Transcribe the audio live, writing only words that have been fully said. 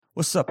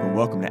What's up, and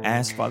welcome to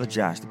Ask Father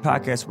Josh, the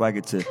podcast where I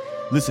get to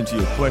listen to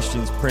your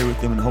questions, pray with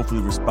them, and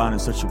hopefully respond in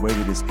such a way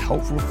that is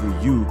helpful for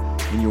you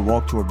in your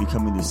walk toward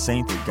becoming the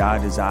saint that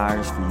God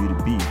desires for you to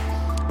be.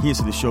 Here's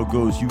how the show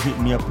goes. You hit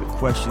me up with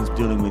questions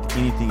dealing with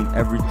anything and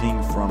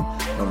everything from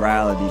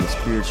morality to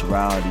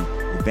spirituality,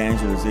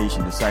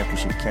 evangelization,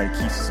 discipleship,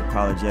 catechesis,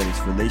 apologetics,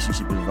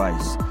 relationship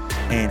advice.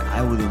 And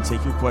I will then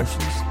take your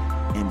questions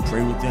and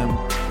pray with them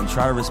and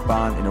try to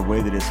respond in a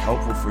way that is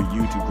helpful for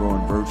you to grow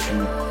in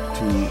virtue,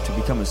 to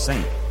become a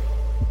saint.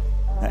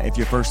 If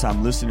you're a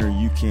first-time listener,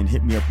 you can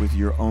hit me up with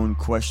your own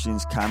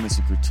questions, comments,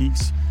 and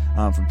critiques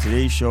from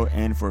today's show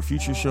and for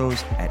future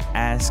shows at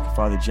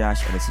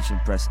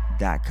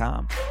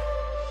askfatherjosh@ascensionpress.com.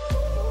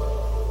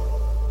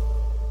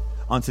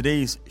 On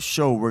today's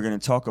show, we're going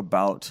to talk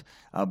about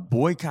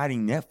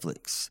boycotting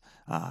Netflix.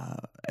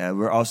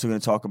 We're also going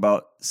to talk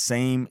about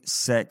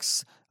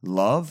same-sex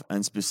love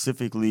and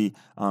specifically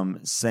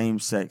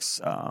same-sex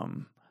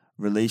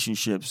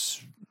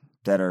relationships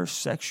that are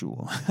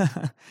sexual.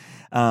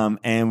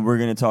 And we're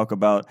going to talk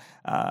about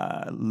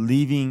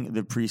leaving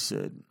the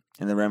priesthood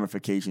and the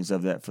ramifications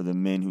of that for the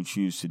men who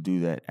choose to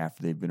do that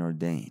after they've been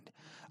ordained.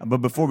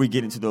 But before we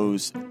get into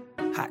those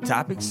hot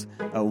topics,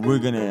 we're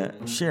going to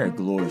share a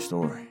glory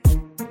story.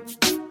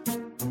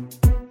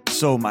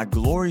 So my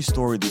glory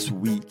story this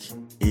week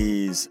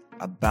is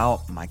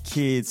about my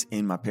kids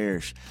in my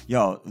parish.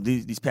 Y'all,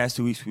 these past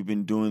 2 weeks, we've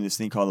been doing this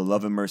thing called the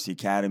Love and Mercy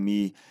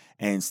Academy,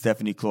 and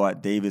Stephanie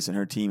Cloat Davis and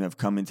her team have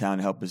come in town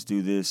to help us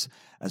do this,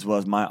 as well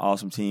as my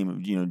awesome team.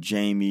 You know,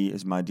 Jamie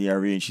is my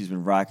DRE, and she's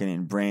been rocking it,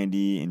 and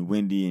Brandy and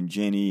Wendy and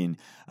Jenny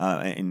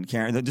and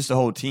Karen, just the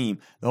whole team.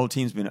 The whole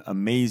team's been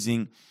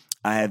amazing.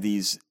 I have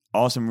these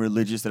awesome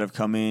religious that have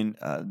come in,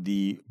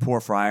 the Poor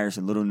Friars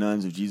and Little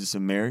Nuns of Jesus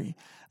and Mary,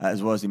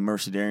 as well as the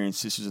Mercedarian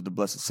Sisters of the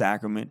Blessed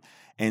Sacrament.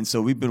 And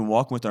so we've been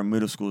walking with our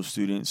middle school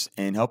students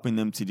and helping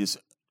them to just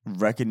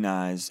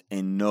recognize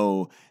and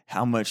know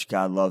how much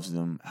God loves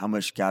them, how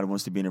much God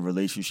wants to be in a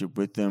relationship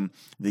with them,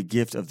 the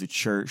gift of the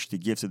church, the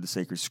gift of the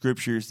sacred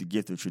scriptures, the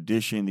gift of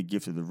tradition, the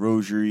gift of the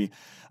rosary,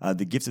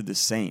 the gift of the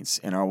saints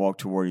in our walk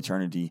toward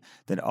eternity,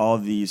 that all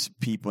of these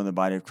people in the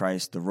body of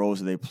Christ, the roles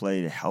that they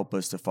play to help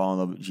us to fall in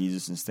love with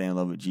Jesus and stay in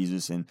love with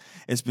Jesus. And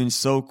it's been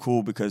so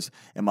cool because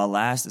in my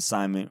last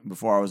assignment,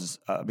 before I was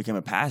became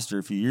a pastor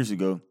a few years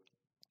ago,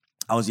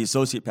 I was the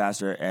associate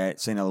pastor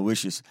at St.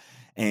 Aloysius,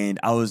 and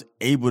I was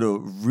able to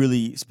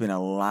really spend a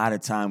lot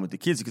of time with the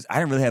kids because I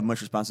didn't really have much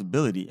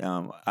responsibility.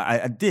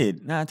 I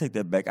did. I take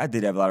that back. I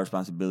did have a lot of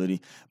responsibility,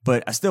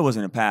 but I still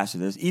wasn't a pastor.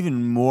 There's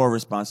even more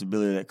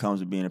responsibility that comes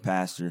with being a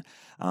pastor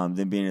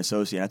than being an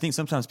associate. I think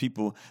sometimes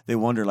people, they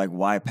wonder like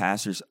why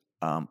pastors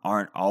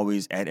aren't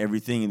always at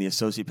everything, and the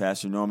associate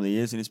pastor normally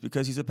is, and it's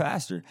because he's a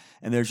pastor.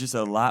 And there's just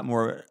a lot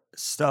more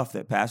stuff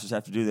that pastors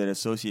have to do that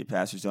associate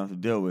pastors don't have to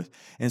deal with.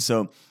 And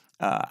so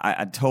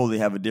I totally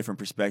have a different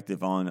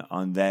perspective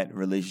on that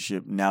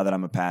relationship now that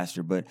I'm a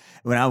pastor. But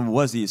when I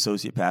was the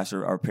associate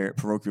pastor, our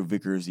parochial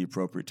vicar is the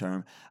appropriate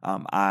term,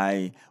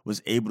 I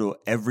was able to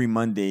every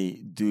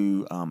Monday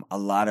do a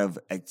lot of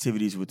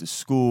activities with the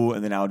school,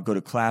 and then I would go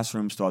to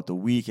classrooms throughout the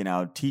week, and I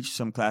would teach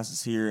some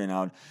classes here, and I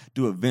would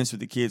do events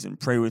with the kids and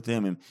pray with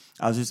them. And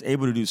I was just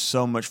able to do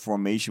so much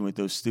formation with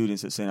those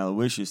students at St.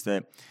 Aloysius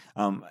that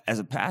as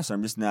a pastor,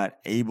 I'm just not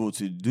able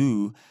to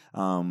do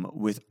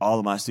with all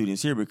of my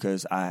students here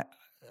because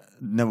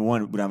number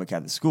one, we don't have a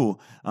Catholic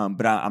school,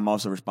 but I'm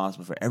also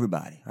responsible for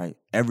everybody, right?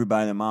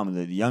 Everybody, the mom,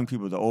 the young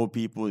people, the old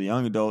people, the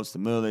young adults, the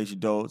middle-aged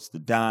adults, the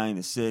dying,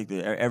 the sick,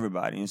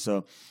 everybody. And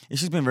so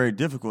it's just been very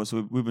difficult.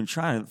 So we've been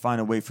trying to find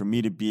a way for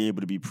me to be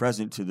able to be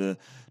present to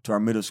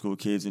our middle school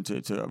kids and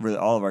to really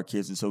all of our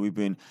kids. And so we've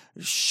been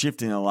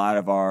shifting a lot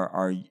of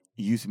our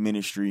youth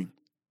ministry.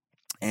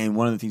 And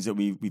one of the things that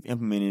we've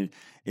implemented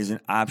is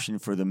an option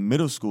for the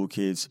middle school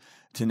kids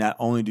to not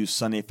only do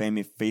Sunday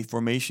family faith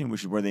formation,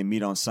 which is where they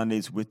meet on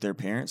Sundays with their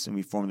parents, and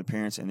we form the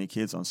parents and the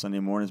kids on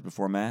Sunday mornings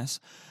before Mass,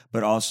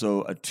 but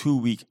also a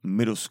 2-week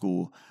middle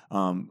school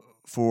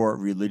for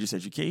religious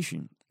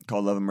education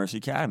called Love and Mercy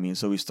Academy. And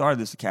so we started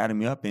this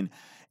academy up, and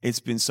it's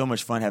been so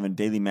much fun having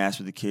daily Mass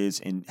with the kids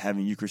and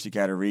having Eucharistic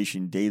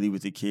adoration daily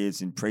with the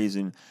kids and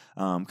praising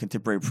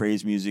contemporary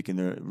praise music and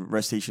the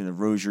recitation of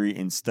the Rosary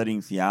and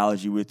studying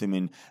theology with them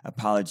and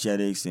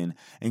apologetics and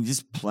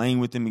just playing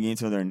with them and getting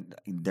to know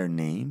their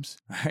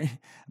names, right?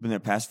 I've been their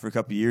pastor for a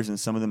couple of years, and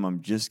some of them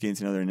I'm just getting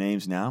to know their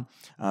names now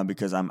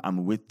because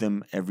I'm with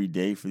them every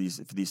day for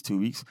these 2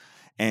 weeks.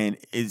 And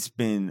it's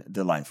been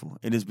delightful.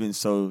 It has been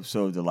so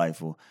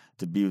delightful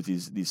to be with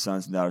these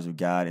sons and daughters of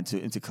God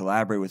and to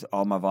collaborate with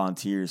all my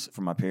volunteers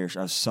from my parish.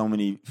 I have so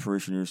many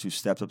parishioners who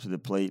stepped up to the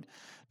plate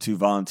to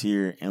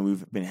volunteer, and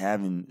we've been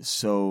having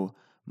so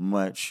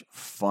much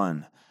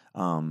fun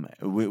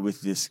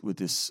with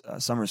this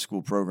summer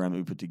school program that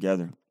we put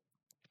together.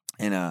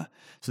 And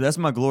so that's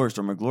my glory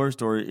story. My glory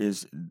story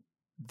is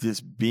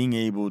just being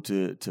able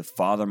to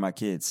father my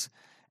kids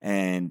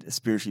and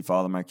spiritually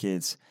father my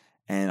kids.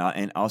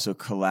 And also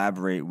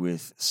collaborate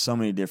with so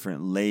many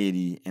different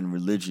laity and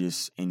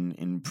religious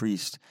and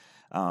priests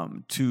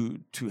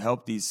to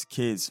help these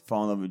kids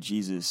fall in love with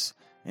Jesus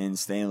and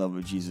stay in love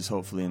with Jesus,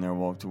 hopefully, in their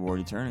walk toward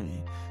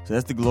eternity. So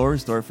that's the glory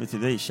story for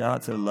today. Shout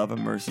out to the Love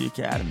and Mercy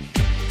Academy.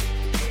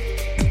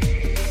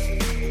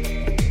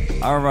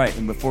 All right,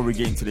 and before we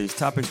get into today's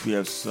topics, we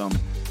have some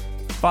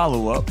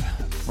follow-up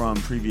from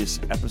previous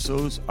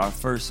episodes. Our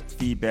first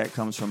feedback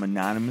comes from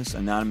Anonymous.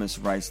 Anonymous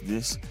writes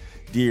this: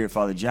 Dear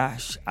Father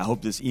Josh, I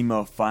hope this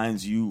email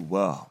finds you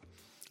well.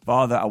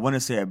 Father, I want to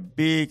say a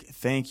big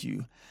thank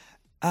you.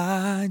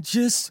 I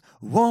just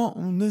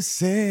want to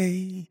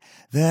say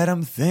that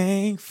I'm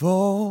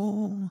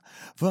thankful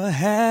for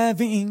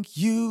having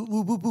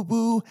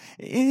you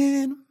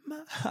in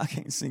my... I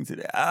can't sing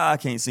today. I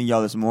can't sing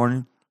y'all this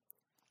morning.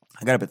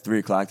 I got up at 3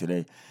 o'clock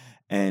today,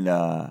 and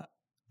I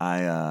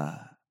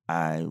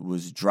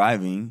was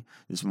driving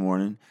this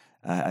morning,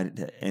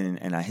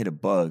 and I hit a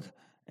bug.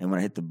 And when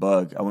I hit the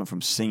bug, I went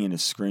from singing to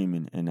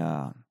screaming, and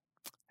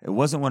it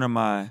wasn't one of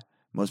my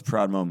most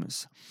proud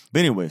moments. But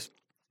anyways,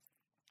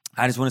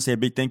 I just want to say a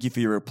big thank you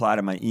for your reply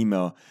to my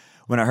email.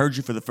 When I heard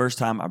you for the first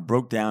time, I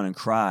broke down and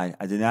cried.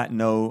 I did not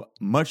know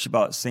much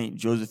about St.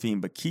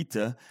 Josephine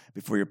Bakhita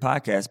before your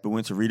podcast, but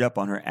went to read up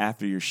on her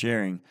after your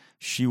sharing.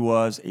 She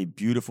was a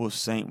beautiful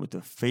saint with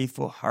a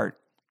faithful heart.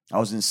 I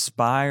was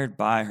inspired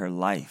by her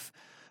life.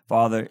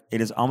 Father, it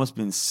has almost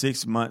been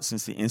 6 months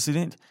since the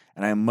incident,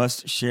 and I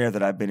must share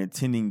that I've been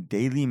attending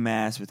daily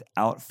mass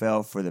without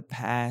fail for the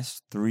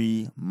past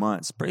 3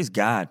 months. Praise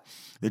God.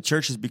 The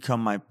church has become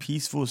my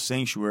peaceful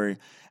sanctuary,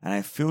 and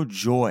I feel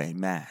joy in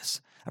mass.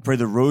 I pray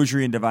the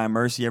rosary and divine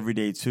mercy every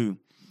day too.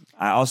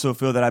 I also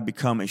feel that I've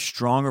become a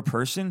stronger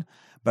person,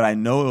 but I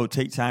know it will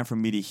take time for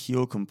me to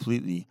heal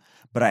completely.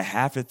 But I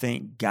have to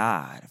thank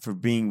God for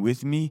being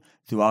with me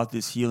throughout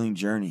this healing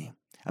journey.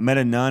 I met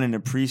a nun and a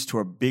priest who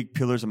are big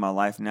pillars of my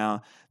life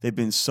now. They've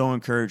been so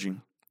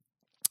encouraging.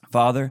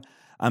 Father,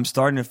 I'm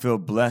starting to feel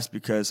blessed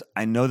because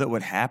I know that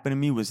what happened to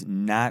me was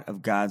not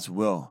of God's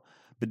will.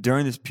 But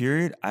during this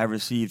period, I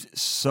received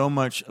so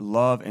much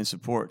love and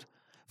support.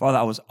 Father,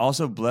 I was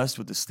also blessed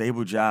with a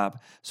stable job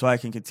so I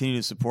can continue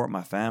to support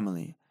my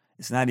family.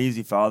 It's not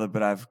easy, Father,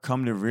 but I've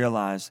come to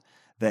realize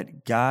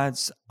that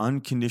God's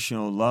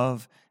unconditional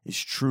love is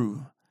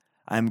true.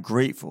 I'm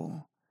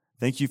grateful.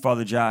 Thank you,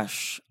 Father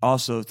Josh.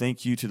 Also,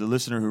 thank you to the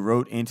listener who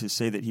wrote in to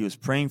say that he was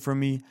praying for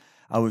me.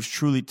 I was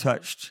truly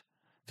touched.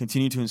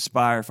 Continue to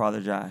inspire,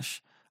 Father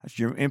Josh.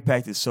 Your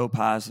impact is so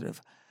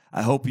positive.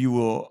 I hope you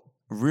will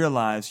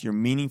realize your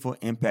meaningful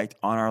impact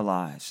on our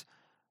lives.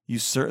 You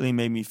certainly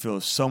made me feel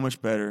so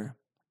much better.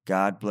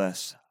 God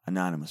bless,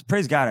 Anonymous.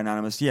 Praise God,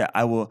 Anonymous. Yeah,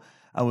 I will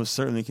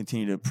certainly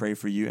continue to pray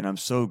for you, and I'm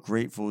so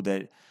grateful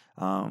that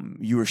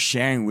you are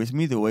sharing with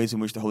me the ways in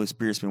which the Holy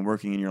Spirit's been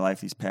working in your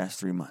life these past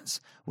 3 months.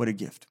 What a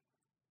gift.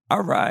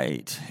 All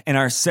right. And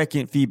our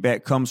second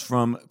feedback comes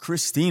from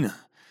Christina.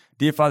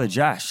 Dear Father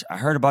Josh, I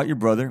heard about your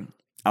brother.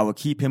 I will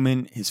keep him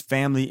and his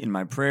family in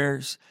my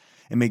prayers,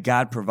 and may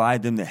God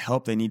provide them the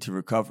help they need to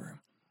recover.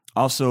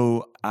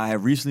 Also, I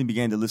have recently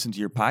began to listen to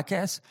your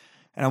podcast,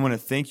 and I want to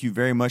thank you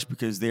very much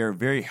because they are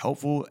very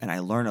helpful and I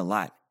learn a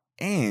lot.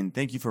 And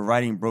thank you for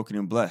writing Broken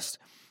and Blessed.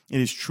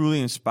 It is truly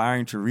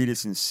inspiring to read a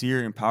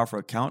sincere and powerful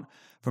account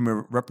from a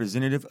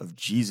representative of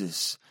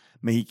Jesus.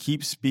 May he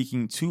keep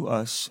speaking to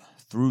us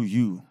through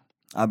you.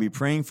 I'll be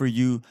praying for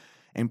you,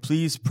 and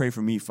please pray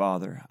for me,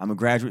 Father. I'm a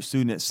graduate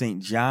student at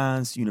St.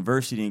 John's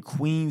University in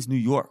Queens, New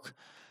York.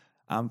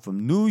 I'm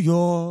from New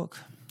York,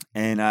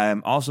 and I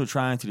am also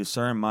trying to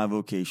discern my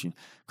vocation.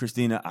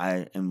 Christina,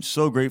 I am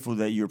so grateful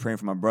that you were praying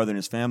for my brother and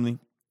his family.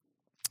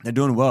 They're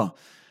doing well.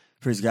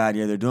 Praise God.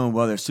 Yeah, they're doing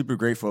well. They're super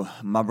grateful.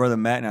 My brother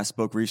Matt and I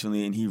spoke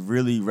recently, and he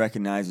really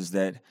recognizes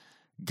that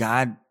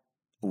God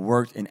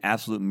worked an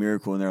absolute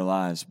miracle in their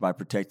lives by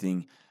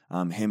protecting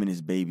him and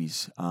his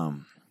babies.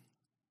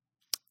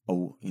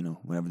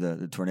 Whenever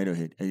the tornado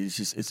hit,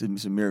 it's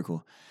a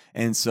miracle.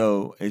 And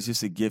so it's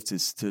just a gift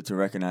to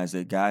recognize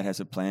that God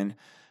has a plan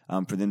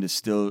for them to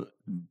still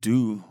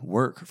do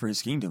work for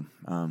his kingdom.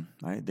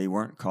 Right? They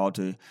weren't called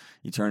to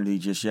eternity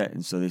just yet.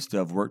 And so they still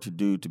have work to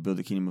do to build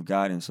the kingdom of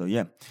God. And so,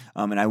 yeah.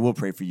 And I will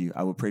pray for you.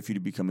 I will pray for you to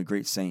become a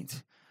great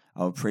saint. I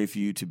will pray for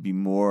you to be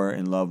more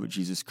in love with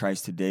Jesus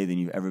Christ today than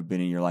you've ever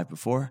been in your life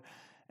before.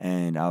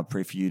 And I'll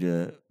pray for you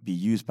to be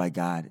used by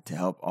God to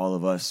help all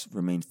of us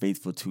remain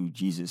faithful to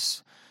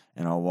Jesus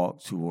and our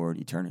walk toward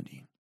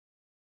eternity.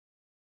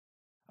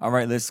 All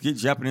right, let's get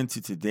jumping into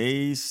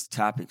today's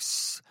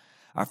topics.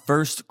 Our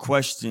first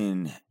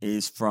question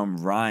is from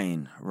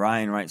Ryan.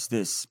 Ryan writes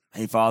this: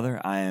 Hey,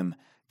 Father, I am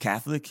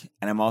Catholic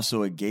and I'm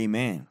also a gay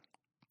man.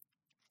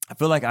 I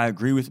feel like I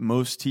agree with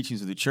most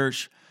teachings of the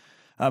church,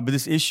 but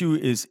this issue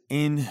is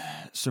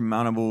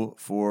insurmountable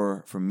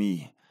for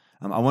me.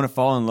 I want to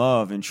fall in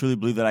love and truly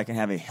believe that I can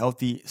have a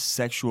healthy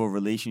sexual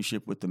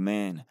relationship with the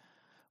man.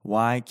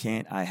 Why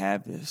can't I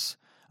have this?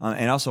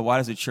 And also, why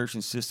does the church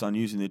insist on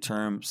using the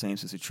term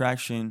same-sex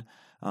attraction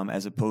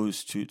as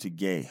opposed to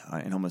gay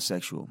and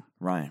homosexual?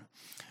 Ryan,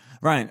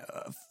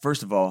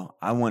 first of all,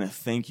 I want to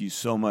thank you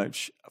so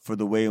much for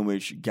the way in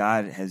which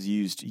God has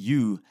used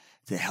you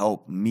to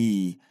help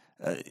me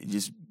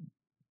just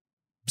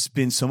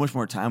spend so much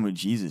more time with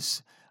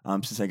Jesus.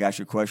 since I got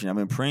your question. I've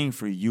been praying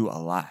for you a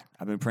lot.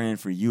 I've been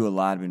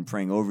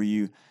praying over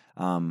you.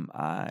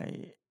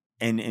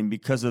 And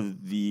because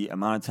of the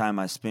amount of time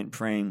I spent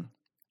praying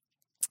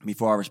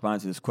before I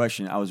responded to this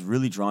question, I was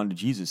really drawn to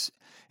Jesus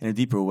in a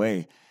deeper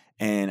way.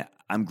 And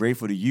I'm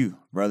grateful to you,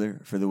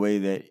 brother, for the way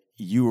that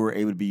you were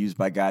able to be used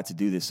by God to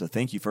do this. So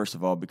thank you, first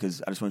of all,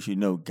 because I just want you to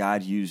know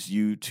God used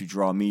you to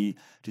draw me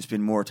to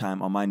spend more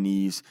time on my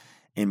knees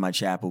in my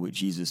chapel with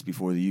Jesus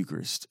before the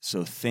Eucharist.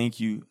 So thank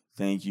you,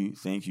 thank you,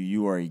 thank you.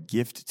 You are a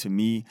gift to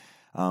me,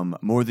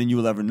 more than you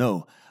will ever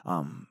know.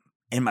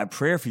 And my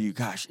prayer for you,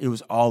 gosh, it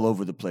was all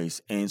over the place.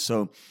 And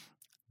so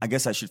I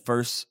guess I should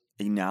first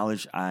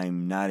acknowledge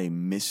I'm not a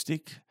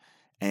mystic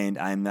and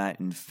I'm not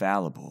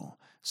infallible.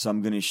 So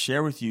I'm going to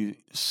share with you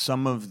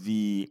some of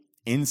the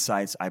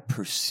insights I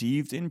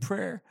perceived in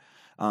prayer,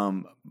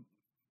 and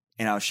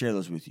I'll share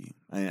those with you,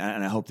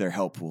 and I hope they're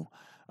helpful.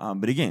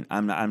 But again,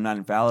 I'm not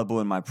infallible,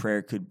 and my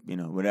prayer could,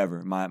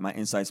 whatever. My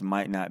insights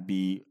might not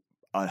be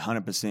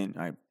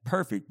 100%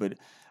 perfect, but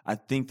I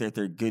think that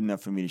they're good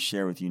enough for me to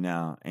share with you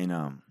now, and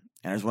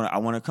I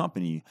want to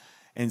accompany you.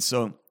 And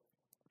so,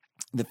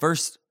 the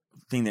first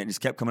thing that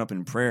just kept coming up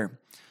in prayer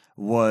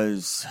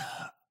was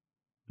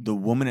the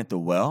woman at the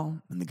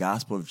well in the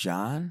Gospel of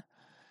John.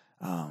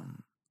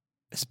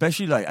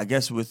 Especially I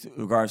guess with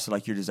regards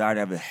to your desire to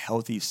have a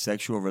healthy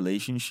sexual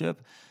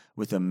relationship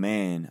with a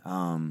man.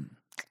 And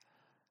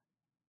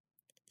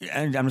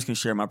I'm just going to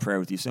share my prayer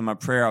with you. So in my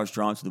prayer, I was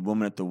drawn to the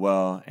woman at the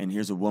well, and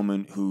here's a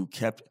woman who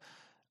kept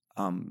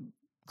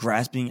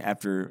grasping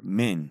after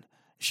men.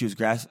 She was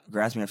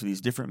grasping after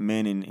these different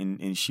men,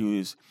 and she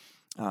was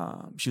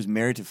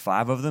married to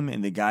 5 of them,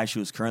 and the guy she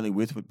was currently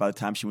with by the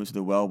time she went to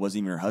the well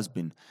wasn't even her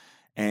husband.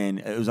 And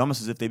it was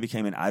almost as if they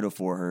became an idol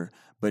for her.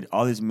 But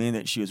all these men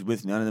that she was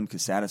with, none of them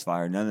could satisfy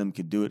her. None of them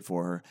could do it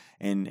for her.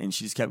 And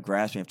she just kept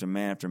grasping after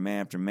man, after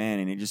man, after man.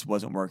 And it just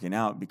wasn't working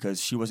out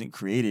because she wasn't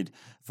created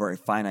for a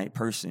finite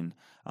person.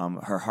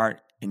 Her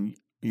heart and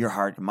your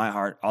heart and my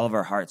heart, all of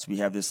our hearts, we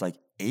have this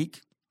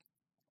ache.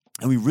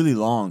 And we really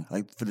long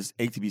for this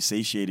ache to be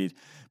satiated.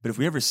 But if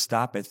we ever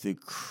stop at the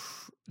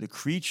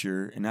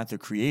creature and not the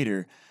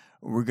creator,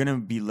 we're going to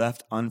be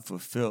left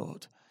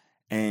unfulfilled.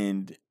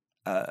 And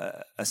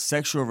a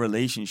sexual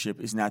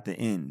relationship is not the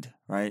end,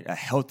 right? A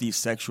healthy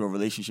sexual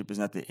relationship is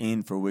not the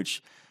end for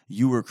which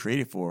you were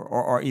created for,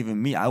 or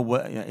even me.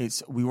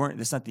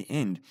 That's not the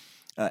end.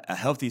 A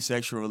healthy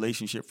sexual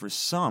relationship for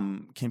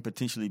some can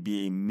potentially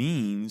be a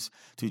means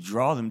to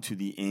draw them to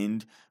the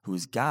end, who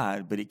is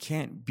God, but it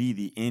can't be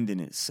the end in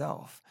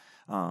itself.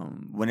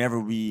 Whenever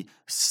we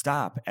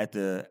stop at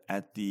the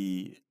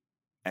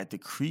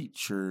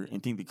creature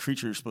and think the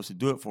creature is supposed to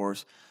do it for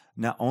us,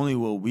 not only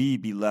will we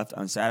be left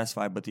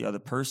unsatisfied, but the other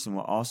person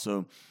will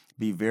also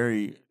be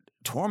very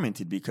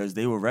tormented because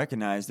they will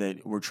recognize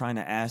that we're trying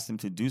to ask them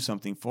to do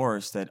something for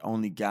us that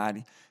only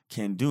God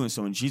can do. And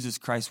so when Jesus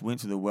Christ went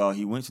to the well,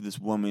 he went to this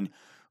woman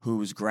who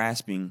was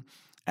grasping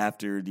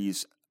after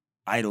these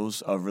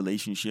idols of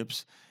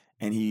relationships,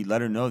 and he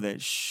let her know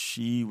that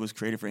she was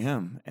created for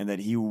him and that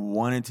he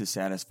wanted to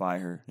satisfy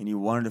her and he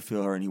wanted to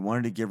fill her and he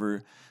wanted to give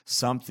her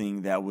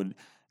something that would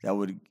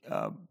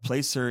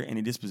place her in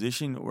a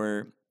disposition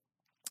where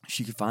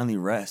she could finally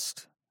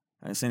rest.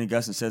 And St.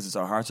 Augustine says it's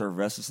our hearts are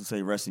restless and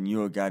say, rest in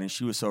you, O God. And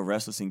she was so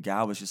restless, and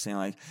God was just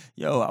saying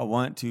yo, I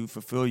want to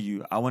fulfill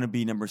you. I want to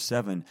be number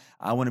 7.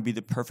 I want to be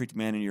the perfect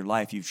man in your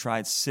life. You've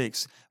tried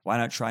 6. Why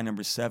not try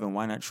number 7?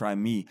 Why not try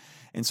me?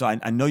 And so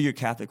I know you're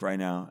Catholic right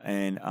now.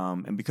 And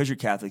because you're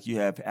Catholic, you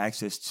have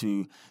access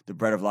to the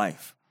bread of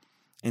life.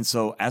 And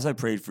so as I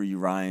prayed for you,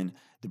 Ryan,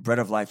 the bread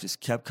of life just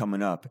kept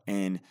coming up.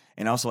 And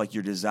also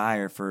your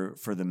desire for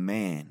the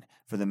man,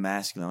 for the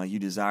masculine, you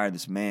desire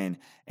this man,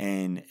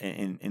 and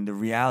the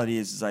reality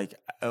is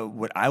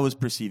what I was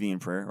perceiving in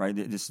prayer, right?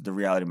 This is the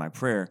reality of my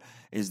prayer,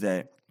 is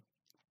that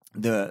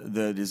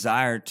the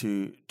desire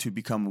to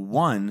become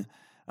one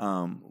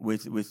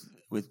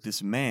with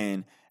this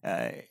man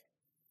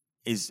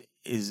is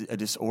a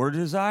disordered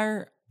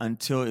desire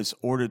until it's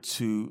ordered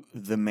to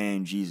the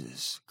man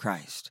Jesus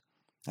Christ,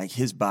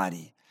 his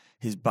body,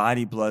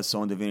 blood,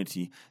 soul, and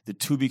divinity, the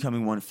two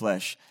becoming one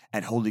flesh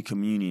at Holy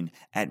Communion,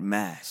 at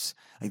Mass.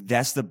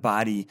 That's the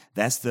body.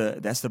 That's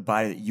the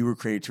body that you were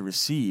created to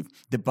receive.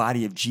 The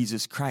body of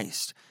Jesus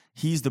Christ.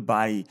 He's the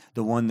body,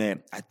 the one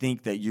that I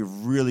think that you're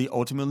really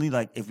ultimately,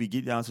 if we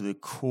get down to the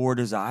core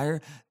desire,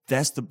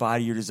 that's the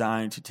body you're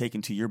designed to take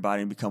into your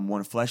body and become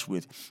one flesh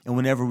with. And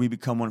whenever we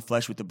become one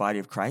flesh with the body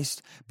of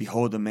Christ,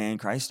 behold the man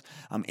Christ,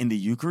 in the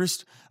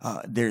Eucharist,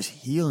 there's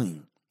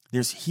healing.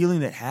 There's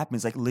healing that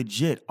happens,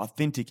 legit,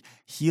 authentic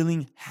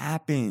healing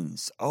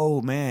happens. Oh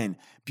man,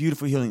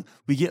 beautiful healing.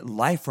 We get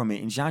life from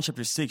it. In John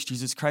chapter 6,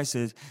 Jesus Christ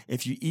says,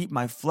 if you eat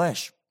my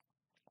flesh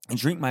and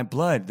drink my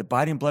blood, the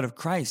body and blood of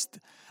Christ,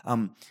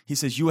 he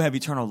says, you will have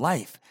eternal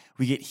life.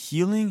 We get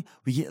healing,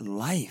 we get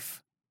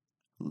life.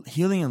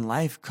 Healing and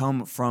life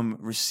come from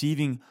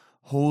receiving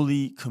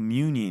Holy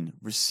Communion,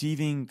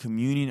 receiving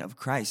communion of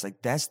Christ.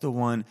 Like that's the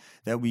one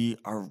that we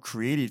are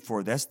created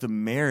for. That's the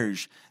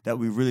marriage that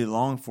we really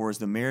long for, is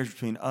the marriage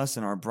between us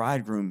and our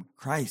bridegroom,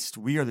 Christ.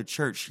 We are the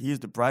church. He is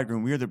the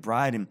bridegroom. We are the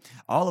bride, and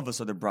all of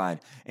us are the bride.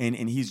 And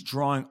he's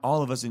drawing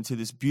all of us into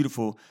this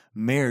beautiful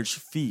marriage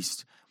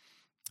feast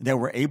that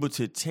we're able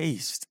to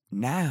taste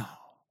now.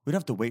 We don't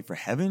have to wait for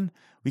heaven.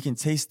 We can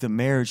taste the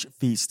marriage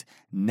feast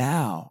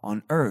now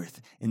on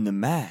earth in the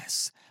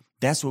Mass.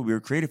 That's what we were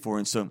created for.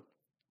 And so,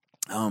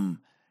 I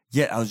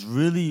was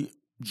really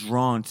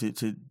drawn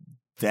to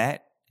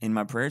that in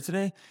my prayer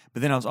today.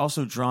 But then I was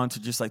also drawn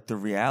to just like the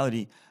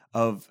reality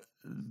of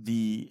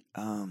the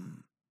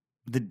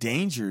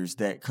dangers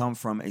that come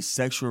from a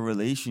sexual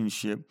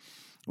relationship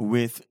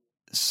with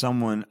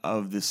someone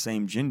of the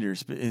same gender,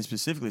 and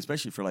specifically,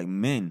 especially for like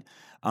men.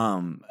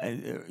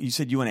 You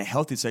said you want a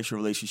healthy sexual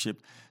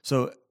relationship.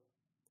 So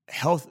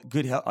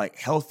good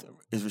health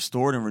is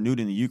restored and renewed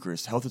in the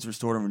Eucharist. Health is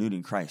restored and renewed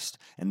in Christ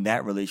and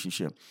that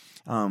relationship.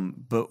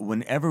 But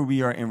whenever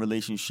we are in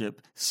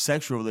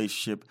sexual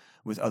relationship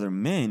with other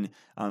men,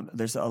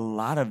 there's a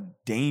lot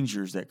of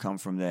dangers that come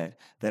from that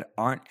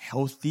aren't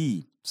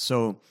healthy.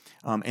 So,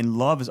 and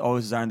love is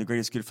always desiring the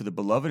greatest good for the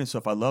beloved. And so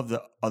if I love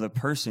the other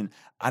person,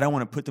 I don't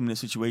want to put them in a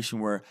situation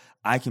where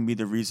I can be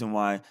the reason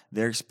why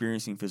they're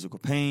experiencing physical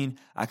pain.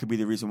 I could be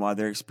the reason why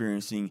they're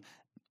experiencing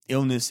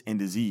illness and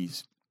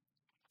disease.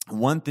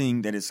 One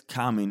thing that is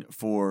common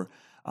for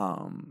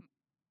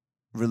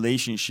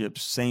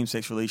relationships,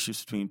 same-sex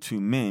relationships between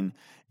two men,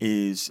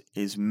 is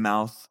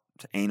mouth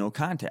to anal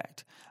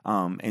contact.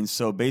 And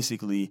so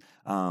basically,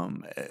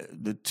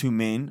 the two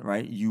men,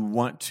 right?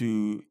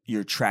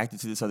 You're attracted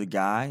to this other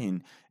guy,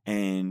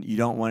 and you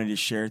don't want to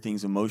just share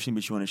things emotionally,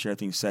 but you want to share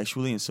things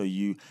sexually, and so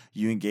you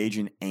engage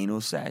in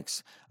anal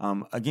sex.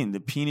 Again, the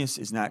penis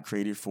is not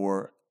created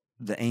for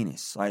the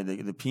anus, right?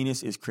 The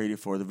penis is created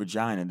for the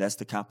vagina. That's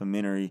the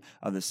complementarity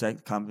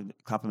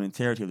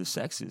of the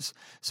sexes.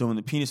 So when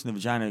the penis and the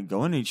vagina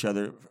go into each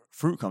other,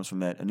 fruit comes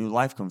from that. A new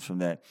life comes from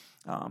that.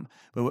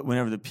 But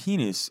whenever the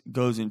penis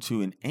goes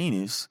into an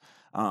anus,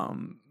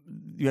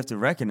 you have to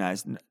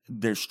recognize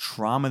there's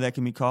trauma that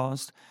can be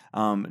caused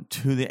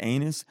to the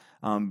anus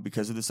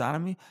because of the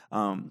sodomy.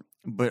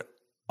 But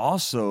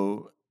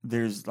also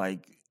there's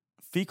like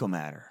fecal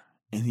matter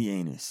in the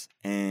anus,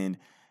 and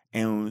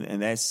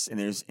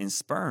there's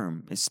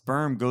sperm. And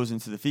sperm goes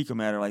into the fecal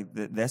matter. Like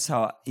that's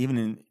how even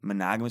in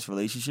monogamous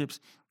relationships,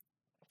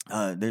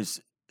 there's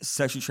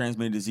sexually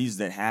transmitted diseases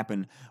that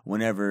happen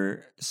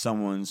whenever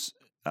someone's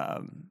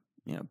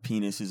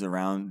penis is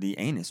around the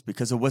anus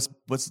because of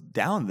what's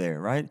down there.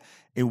 Right?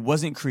 It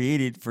wasn't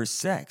created for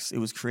sex. It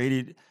was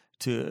created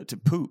to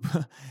poop.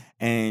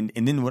 And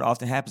then what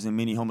often happens in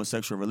many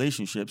homosexual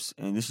relationships,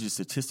 and this is just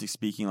statistics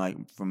speaking,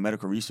 like from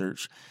medical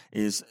research,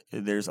 is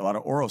there's a lot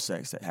of oral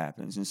sex that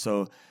happens. And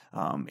so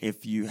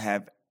if you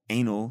have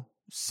anal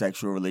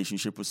sexual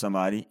relationship with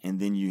somebody and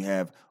then you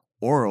have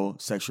oral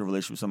sexual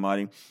relationship with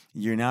somebody,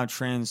 you're now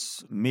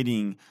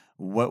transmitting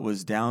what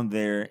was down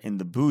there in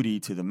the booty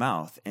to the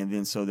mouth. And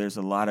then so there's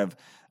a lot of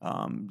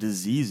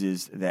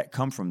diseases that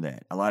come from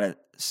that. A lot of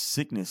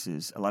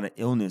sicknesses, a lot of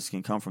illness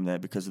can come from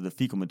that because of the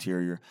fecal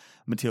material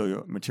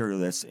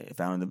that's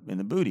found in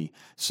the booty.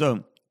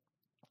 So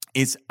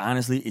it's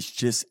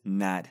just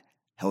not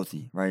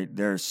healthy, right?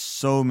 There are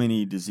so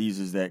many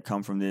diseases that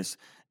come from this,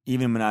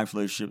 even in monogamous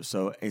relationships.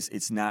 So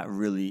it's not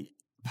really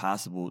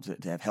possible to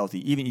have healthy.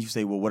 Even if you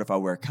say, well, what if I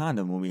wear a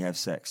condom when we have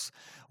sex?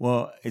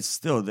 Well, it's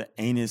still, the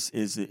anus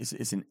is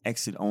an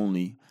exit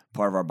only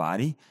part of our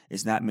body.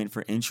 It's not meant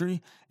for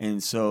entry,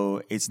 and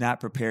so it's not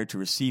prepared to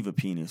receive a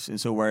penis.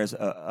 And so whereas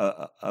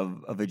a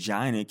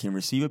vagina can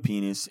receive a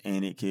penis,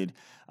 and it could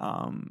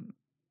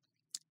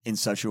in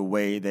such a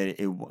way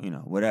that it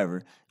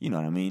whatever, you know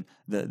what I mean,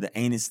 the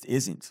anus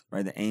isn't,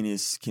 right? The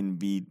anus can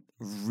be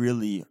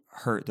really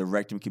hurt. The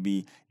rectum can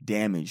be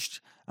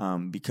damaged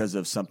because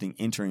of something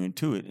entering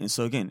into it. And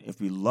so again,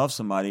 if we love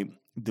somebody,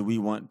 do we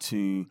want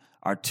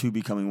our two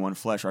becoming one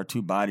flesh, our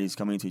two bodies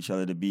coming into each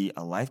other to be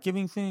a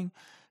life-giving thing,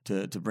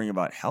 to bring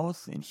about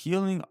health and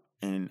healing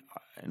and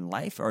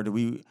life? Or do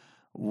we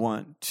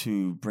want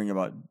to bring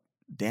about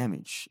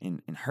damage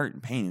and hurt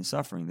and pain and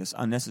suffering that's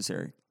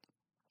unnecessary?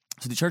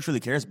 So the church really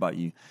cares about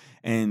you,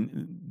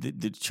 and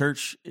the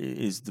church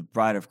is the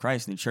bride of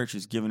Christ, and the church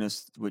has given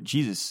us what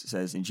Jesus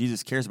says, and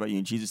Jesus cares about you,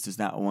 and Jesus does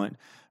not want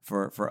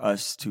for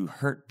us to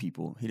hurt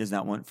people. He does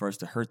not want for us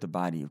to hurt the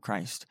body of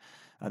Christ.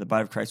 The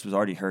body of Christ was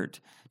already hurt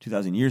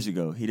 2,000 years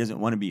ago. He doesn't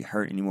want to be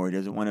hurt anymore. He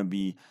doesn't want to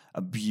be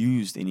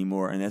abused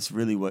anymore, and that's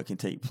really what can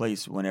take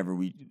place whenever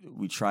we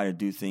try to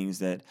do things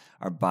that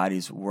our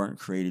bodies weren't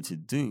created to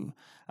do.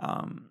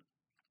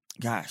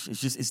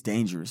 It's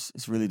dangerous.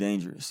 It's really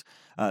dangerous.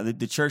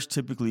 The church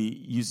typically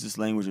uses this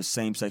language of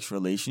same-sex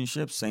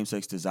relationships,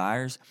 same-sex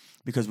desires,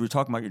 because we're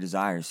talking about your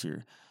desires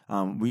here.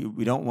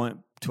 We don't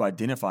want to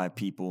identify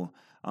people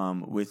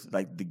with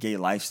like the gay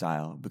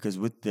lifestyle, because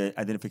with the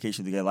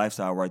identification of the gay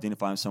lifestyle, we're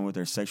identifying someone with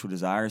their sexual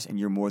desires, and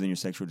you're more than your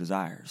sexual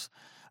desires.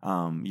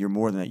 You're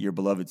more than that. You're a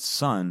beloved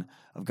son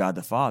of God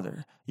the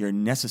Father. You're a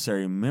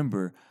necessary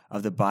member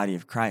of the body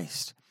of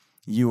Christ.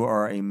 You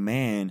are a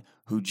man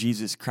who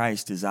Jesus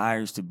Christ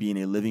desires to be in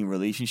a living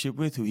relationship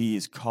with, who he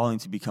is calling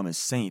to become a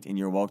saint in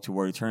your walk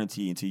toward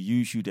eternity and to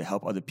use you to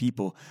help other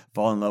people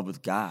fall in love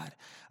with God.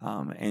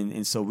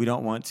 And so we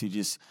don't want to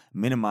just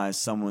minimize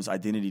someone's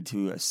identity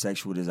to a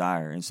sexual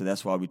desire. And so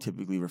that's why we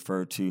typically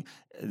refer to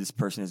this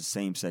person as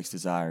same-sex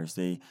desires.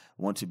 They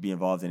want to be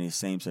involved in a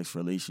same-sex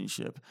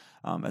relationship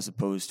as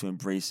opposed to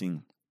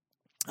embracing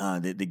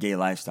the gay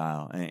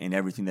lifestyle and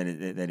everything that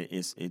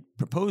it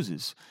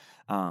proposes.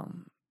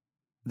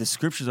 The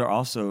scriptures are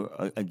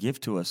also a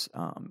gift to us.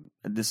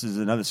 This is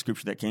another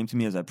scripture that came to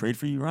me as I prayed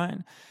for you,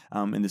 Ryan.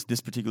 And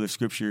this particular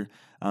scripture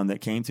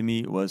that came to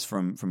me was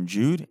from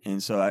Jude.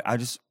 And so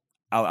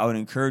I would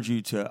encourage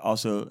you to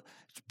also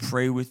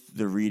pray with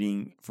the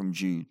reading from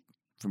Jude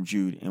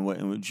and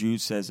what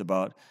Jude says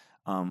about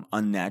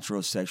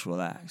unnatural sexual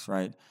acts,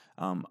 right?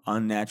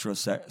 Unnatural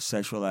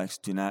sexual acts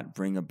do not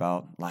bring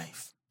about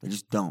life. They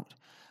just don't.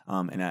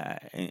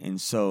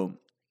 And so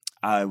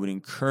I would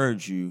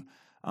encourage you.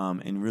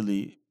 And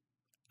really,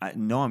 I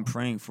know I'm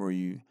praying for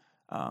you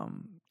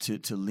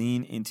to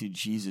lean into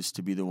Jesus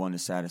to be the one to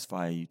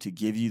satisfy you, to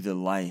give you the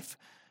life.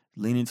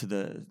 Lean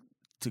into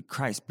to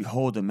Christ.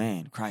 Behold the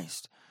man,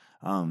 Christ.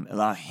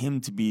 Allow him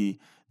to be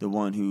the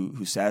one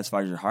who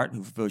satisfies your heart,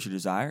 who fulfills your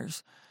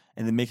desires,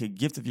 and then make a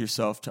gift of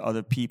yourself to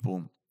other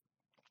people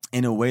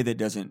in a way that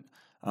doesn't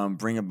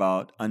bring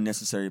about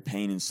unnecessary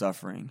pain and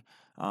suffering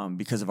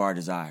because of our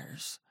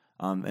desires,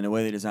 in a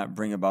way that does not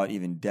bring about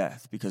even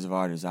death because of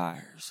our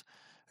desires.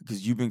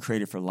 Because you've been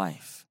created for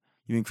life.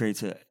 You've been created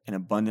to an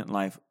abundant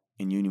life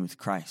in union with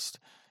Christ.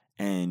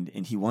 And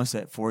he wants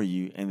that for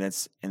you, and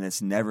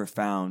that's never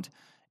found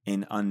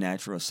in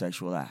unnatural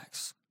sexual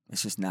acts.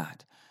 It's just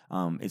not.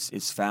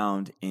 It's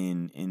found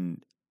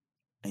in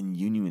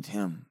union with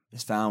him.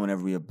 It's found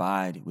whenever we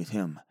abide with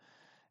him.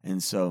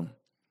 And so,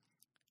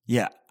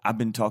 yeah, I've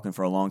been talking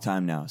for a long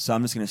time now. So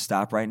I'm just going to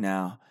stop right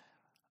now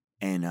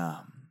and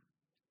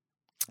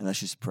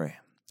let's just pray.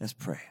 Let's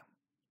pray.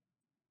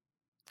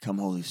 Come,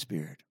 Holy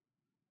Spirit.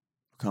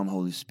 Come,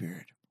 Holy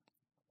Spirit.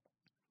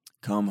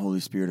 Come,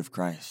 Holy Spirit of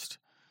Christ.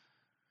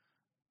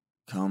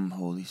 Come,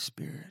 Holy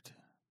Spirit.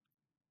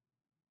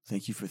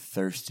 Thank you for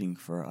thirsting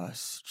for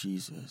us,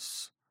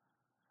 Jesus.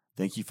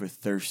 Thank you for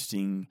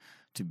thirsting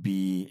to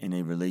be in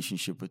a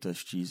relationship with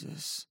us,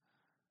 Jesus.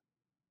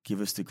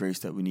 Give us the grace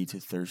that we need to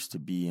thirst to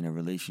be in a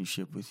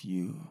relationship with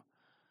you,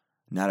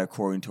 not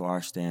according to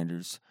our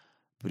standards,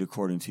 but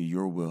according to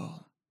your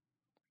will,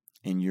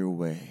 in your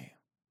way,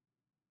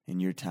 in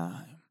your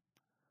time,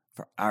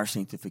 for our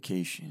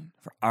sanctification,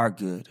 for our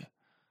good,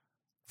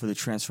 for the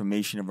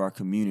transformation of our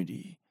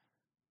community,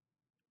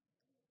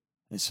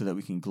 and so that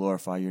we can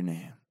glorify your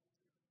name.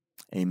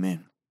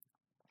 Amen.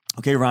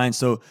 Okay, Ryan,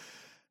 so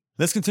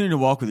let's continue to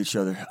walk with each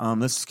other.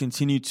 Let's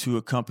continue to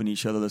accompany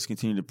each other. Let's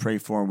continue to pray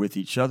for and with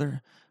each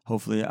other.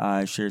 Hopefully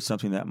I shared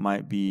something that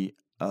might be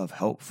of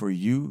help for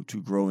you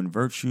to grow in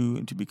virtue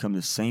and to become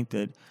the saint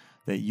that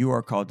you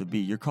are called to be.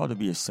 You're called to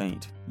be a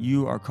saint.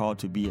 You are called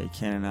to be a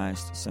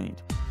canonized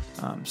saint.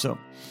 So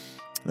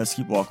let's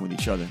keep walking with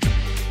each other.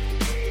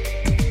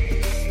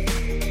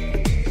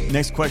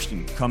 Next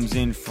question comes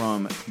in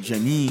from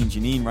Janine.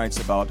 Janine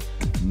writes about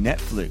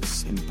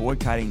Netflix and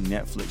boycotting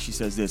Netflix. She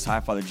says this: Hi,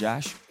 Father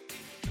Josh.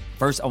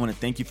 First, I want to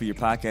thank you for your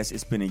podcast.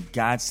 It's been a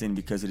godsend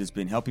because it has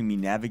been helping me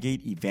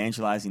navigate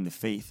evangelizing the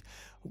faith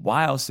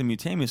while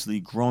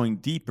simultaneously growing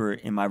deeper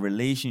in my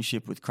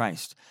relationship with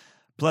Christ.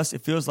 Plus,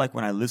 it feels like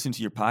when I listen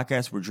to your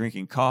podcast, we're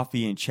drinking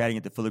coffee and chatting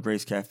at the Full of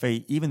Grace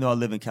Cafe, even though I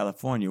live in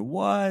California.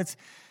 What?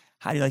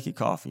 How do you like your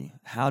coffee?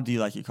 How do you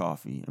like your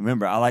coffee?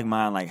 Remember, I like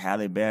mine like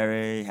Halle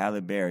Berry.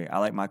 I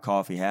like my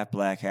coffee half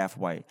black, half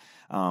white.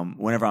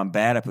 Whenever I'm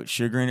bad, I put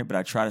sugar in it, but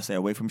I try to stay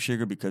away from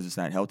sugar because it's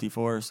not healthy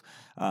for us.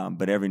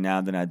 But every now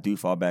and then I do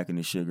fall back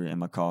into sugar in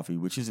my coffee,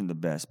 which isn't the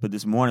best. But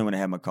this morning when I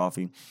had my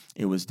coffee,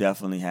 it was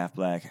definitely half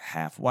black,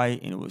 half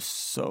white, and it was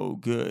so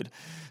good.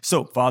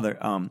 So, Father,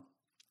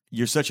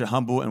 you're such a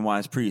humble and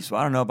wise priest, so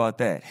I don't know about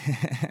that.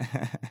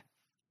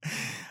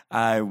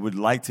 I would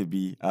like to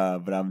be,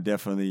 but I'm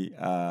definitely,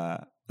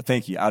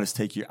 thank you. I'll just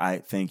take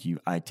thank you.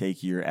 I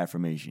take your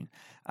affirmation.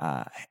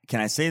 Can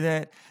I say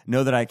that?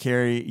 Know that I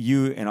carry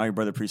you and all your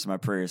brother priests in my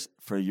prayers.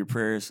 For your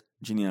prayers,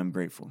 Janine, I'm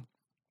grateful.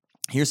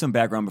 Here's some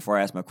background before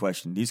I ask my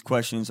question. These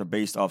questions are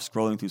based off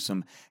scrolling through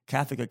some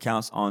Catholic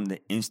accounts on the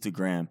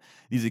Instagram.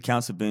 These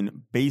accounts have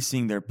been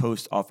basing their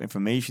posts off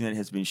information that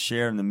has been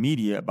shared in the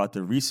media about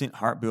the recent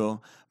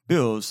heartbeat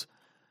bills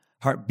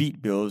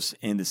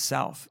in the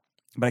South.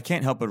 But I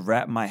can't help but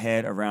wrap my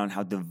head around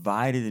how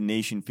divided the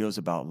nation feels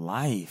about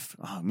life.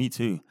 Oh, me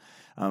too.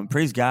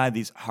 Praise God,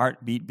 these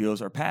heartbeat bills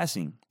are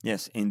passing.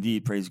 Yes,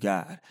 indeed, praise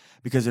God.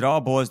 Because it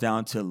all boils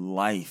down to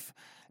life.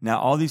 Now,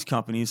 all these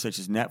companies, such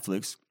as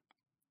Netflix,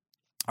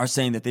 are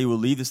saying that they will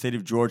leave the state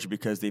of Georgia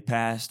because they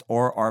passed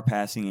or are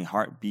passing a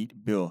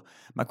heartbeat bill.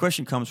 My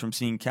question comes from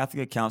seeing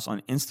Catholic accounts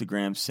on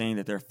Instagram saying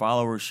that their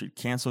followers should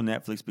cancel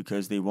Netflix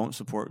because they won't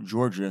support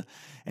Georgia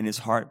and its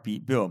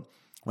heartbeat bill.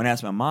 When I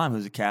asked my mom,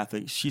 who's a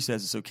Catholic, she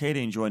says it's okay to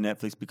enjoy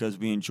Netflix because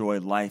we enjoy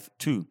life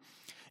too.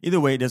 Either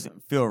way, it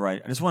doesn't feel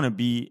right. I just want to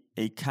be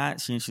a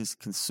conscientious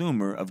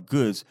consumer of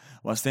goods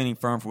while standing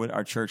firm for what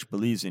our church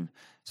believes in.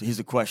 So here's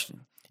the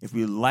question. If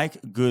we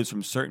like goods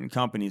from certain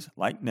companies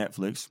like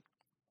Netflix,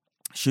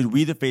 should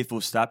we, the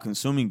faithful, stop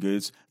consuming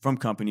goods from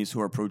companies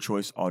who are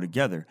pro-choice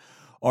altogether?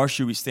 Or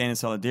should we stand in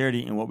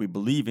solidarity in what we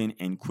believe in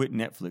and quit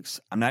Netflix?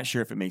 I'm not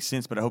sure if it makes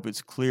sense, but I hope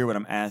it's clear what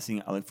I'm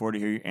asking. I look forward to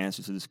hear your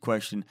answer to this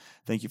question.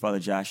 Thank you, Father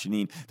Josh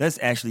Janine. That's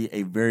actually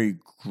a very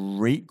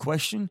great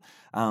question.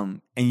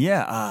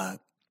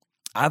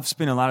 I've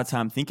spent a lot of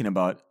time thinking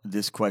about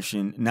this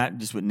question, not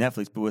just with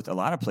Netflix, but with a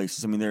lot of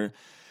places. I mean,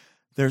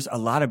 there's a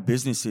lot of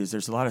businesses,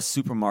 there's a lot of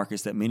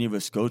supermarkets that many of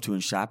us go to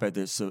and shop at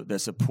that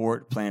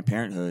support Planned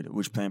Parenthood,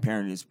 which Planned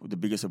Parenthood is the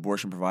biggest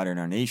abortion provider in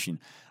our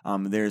nation.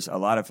 There's a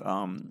lot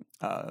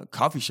of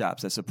coffee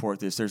shops that support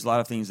this. There's a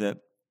lot of things that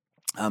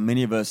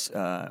many of us,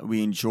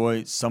 we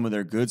enjoy some of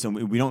their goods,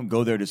 and we don't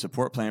go there to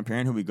support Planned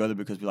Parenthood. We go there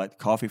because we like the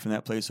coffee from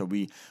that place, or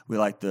we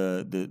like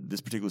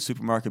this particular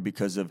supermarket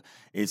because of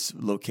its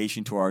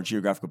location to our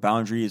geographical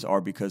boundaries,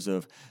 or because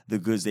of the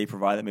goods they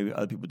provide that maybe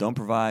other people don't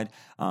provide.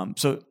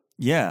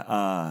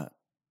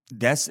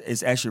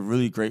 It's actually a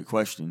really great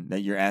question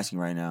that you're asking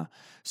right now.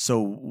 So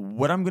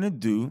what I'm going to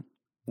do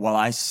while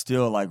I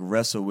still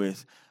wrestle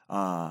with,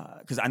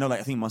 because I know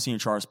I think Monsignor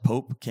Charles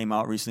Pope came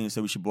out recently and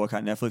said we should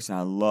boycott Netflix, and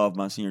I love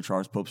Monsignor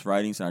Charles Pope's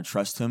writings and I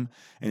trust him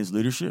and his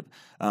leadership.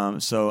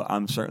 So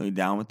I'm certainly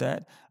down with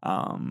that.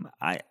 I'm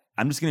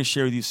just going to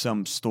share with you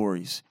some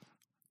stories.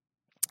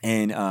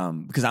 And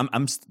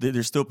because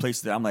there's still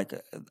places that I'm like,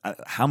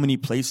 how many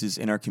places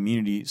in our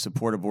community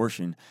support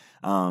abortion?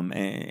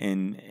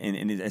 And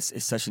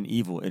it's such an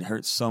evil. It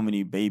hurts so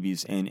many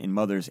babies and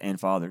mothers and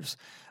fathers.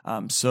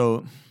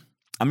 So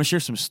I'm gonna share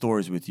some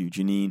stories with you,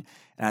 Janine,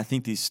 and I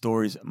think these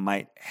stories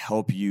might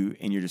help you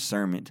in your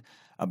discernment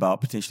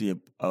about potentially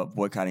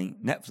boycotting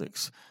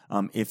Netflix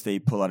if they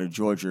pull out of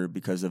Georgia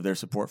because of their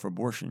support for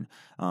abortion.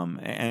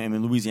 And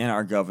in Louisiana,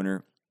 our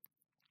governor,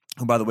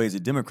 who, by the way, is a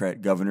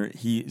Democrat governor,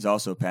 he is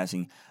also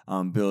passing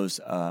bills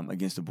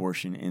against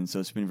abortion. And so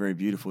it's been very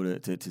beautiful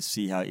to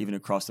see how even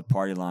across the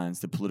party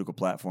lines, the political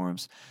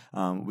platforms,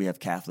 we have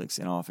Catholics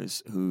in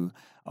office who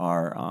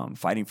are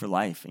fighting for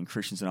life and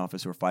Christians in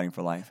office who are fighting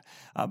for life.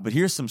 But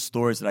here's some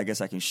stories that I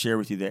guess I can share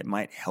with you that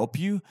might help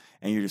you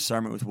and your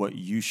discernment with what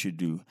you should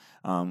do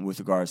with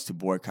regards to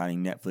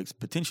boycotting Netflix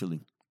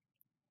potentially.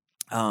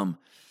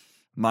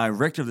 My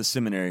rector of the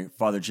seminary,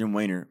 Father Jim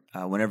Wayner,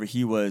 whenever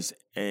he was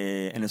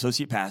an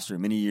associate pastor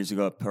many years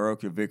ago, a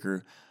parochial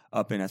vicar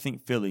up in, I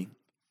think, Philly,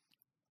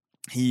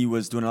 he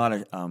was doing a lot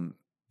of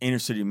inner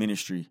city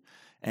ministry.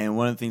 And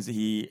one of the things that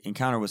he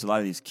encountered was a lot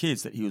of these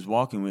kids that he was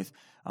walking with,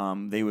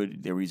 they were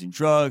using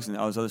drugs and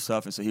all this other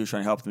stuff. And so he was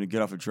trying to help them to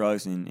get off of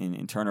drugs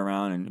and turn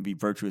around and be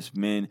virtuous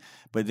men.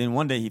 But then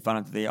one day he found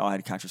out that they all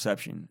had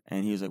contraception.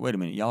 And he was like, wait a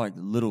minute, y'all are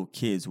little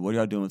kids. What are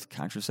y'all doing with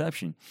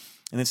contraception?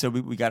 And then so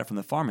we got it from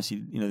the pharmacy,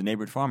 the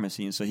neighborhood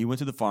pharmacy. And so he went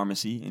to the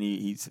pharmacy and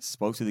he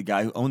spoke to the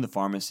guy who owned the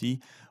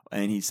pharmacy.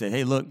 And he said,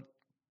 hey, look,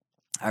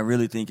 I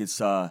really think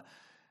it's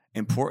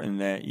important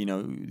that,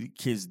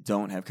 kids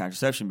don't have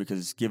contraception because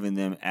it's giving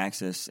them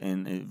access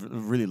and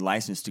really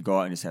licensed to go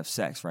out and just have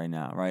sex right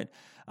now, right?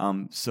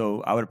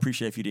 So I would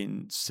appreciate if you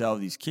didn't sell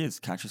these kids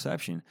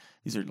contraception.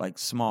 These are like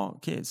small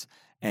kids.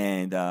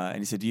 And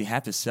he said, do you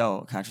have to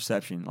sell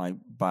contraception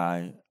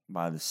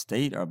by the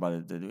state or by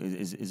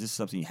is this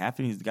something you have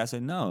to? The guy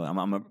said, no,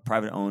 I'm a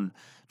private owned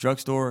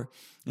drugstore.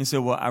 And said,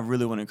 well, I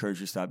really want to encourage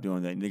you to stop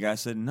doing that. And the guy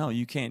said, no,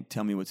 you can't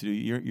tell me what to do.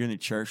 You're in the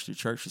church. The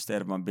church is the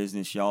state of my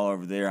business. Y'all are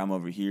over there. I'm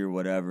over here,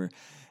 whatever.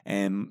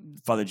 And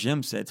Father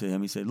Jim said to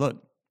him, he said,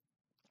 look,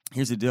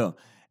 here's the deal.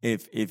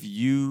 If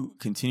you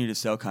continue to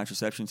sell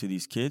contraception to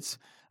these kids,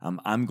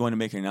 I'm going to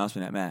make an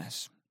announcement at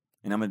Mass.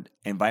 And I'm going to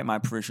invite my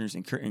parishioners,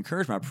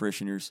 encourage my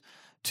parishioners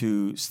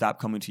to stop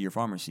coming to your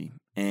pharmacy.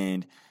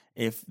 And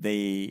if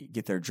they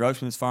get their drugs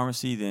from this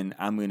pharmacy, then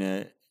I'm going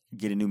to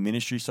get a new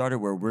ministry started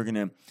where we're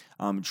going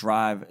to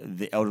drive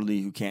the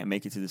elderly who can't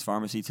make it to this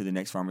pharmacy to the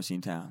next pharmacy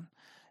in town.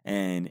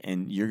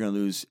 And you're going to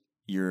lose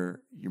your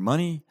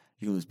money,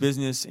 you're going to lose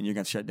business, and you're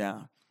going to shut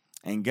down.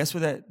 And guess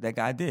what that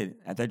guy did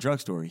at that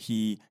drugstore?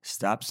 He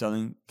stopped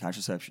selling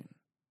contraception,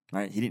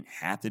 right? He didn't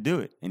have to do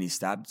it, and he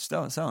stopped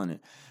selling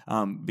it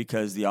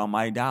because the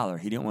almighty dollar,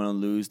 he didn't want to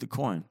lose the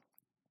coin.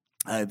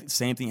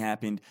 Same thing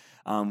happened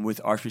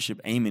with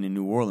Archbishop Amen in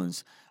New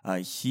Orleans.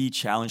 He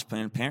challenged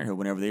Planned Parenthood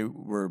whenever they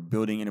were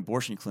building an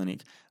abortion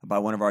clinic by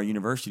one of our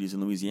universities in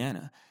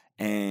Louisiana.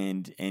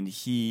 And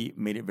he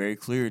made it very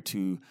clear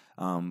to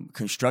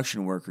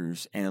construction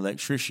workers and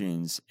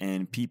electricians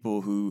and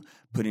people who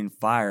put in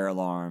fire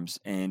alarms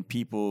and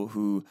people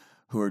who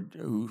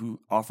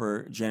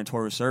offer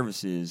janitorial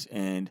services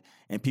and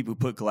people who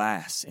put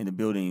glass in the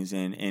buildings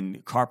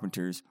and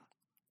carpenters.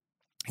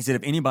 He said,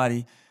 if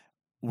anybody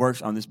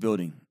works on this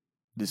building,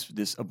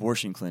 this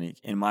abortion clinic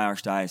in my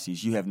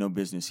archdiocese, you have no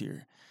business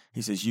here.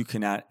 He says, you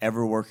cannot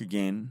ever work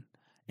again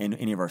in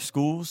any of our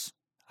schools,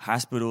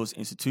 hospitals,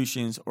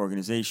 institutions,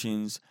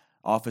 organizations,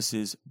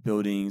 offices,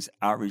 buildings,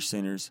 outreach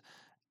centers,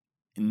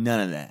 none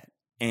of that.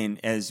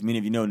 And as many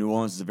of you know, New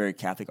Orleans is a very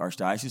Catholic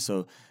archdiocese,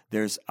 so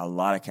there's a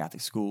lot of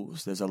Catholic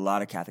schools. There's a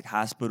lot of Catholic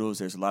hospitals.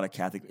 There's a lot of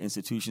Catholic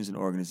institutions and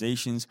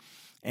organizations,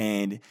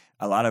 and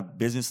a lot of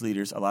business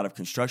leaders, a lot of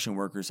construction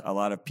workers, a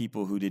lot of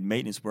people who did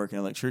maintenance work and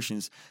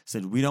electricians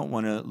said, we don't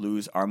want to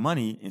lose our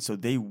money, and so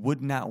they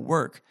would not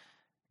work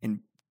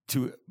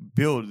to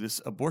build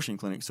this abortion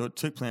clinic. So it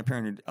took Planned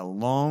Parenthood a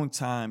long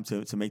time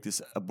to make this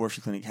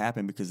abortion clinic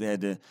happen because they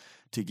had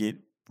to get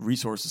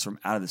resources from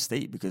out of the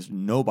state because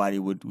nobody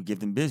would give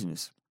them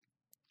business.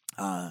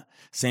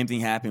 Same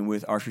thing happened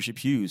with Archbishop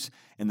Hughes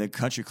and the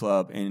country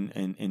club in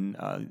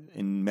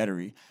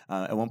Metairie.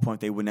 At one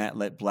point, they would not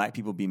let black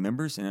people be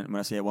members. And when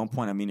I say at one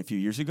point, I mean a few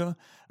years ago.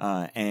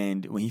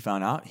 And when he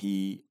found out,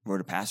 he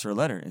wrote a pastor a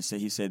letter and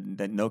he said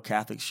that no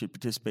Catholics should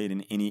participate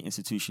in any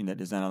institution that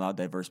does not allow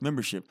diverse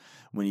membership.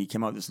 When he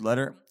came out with this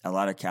letter, a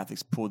lot of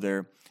Catholics pulled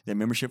their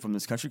membership from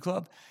this country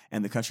club,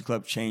 and the country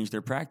club changed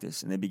their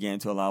practice, and they began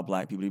to allow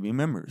black people to be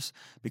members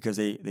because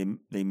they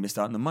missed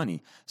out on the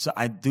money. So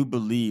I do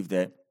believe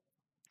that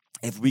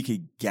if we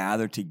could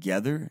gather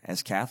together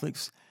as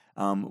Catholics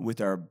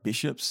with our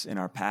bishops and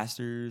our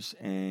pastors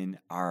and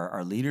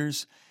our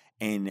leaders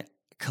and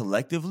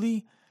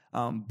collectively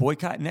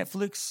boycott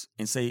Netflix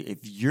and say, if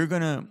you're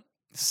going to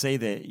say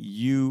that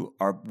you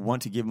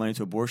want to give money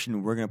to abortion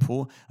and we're going to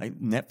pull, like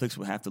Netflix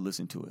would have to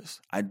listen to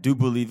us. I do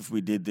believe if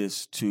we did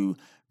this to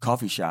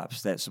coffee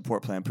shops that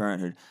support Planned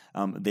Parenthood,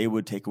 they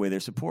would take away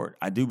their support.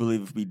 I do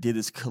believe if we did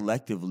this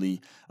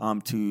collectively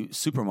to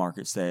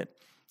supermarkets that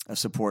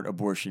support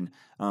abortion,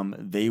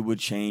 they would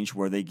change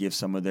where they give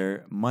some of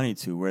their money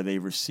to, where they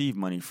receive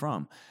money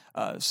from.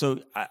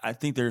 So I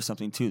think there's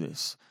something to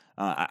this.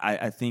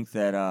 I think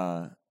that,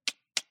 I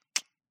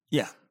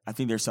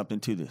think there's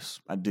something to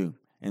this. I do.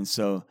 And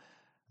so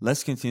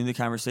let's continue the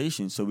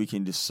conversation so we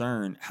can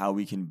discern how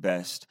we can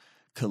best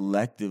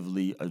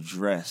collectively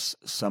address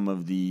some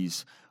of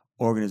these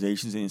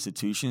organizations and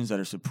institutions that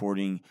are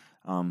supporting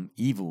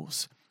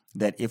evils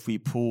that if we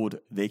pulled,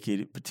 they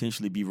could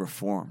potentially be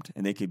reformed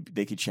and they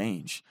could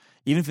change.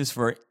 Even if it's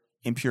for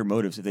impure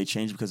motives, if they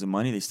change because of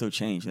money, they still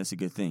change. That's a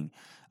good thing.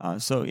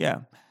 That's what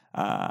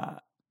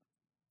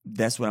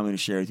I'm going to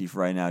share with you for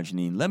right now,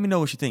 Janine. Let me know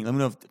what you think. Let me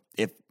know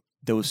if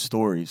those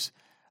stories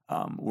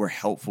were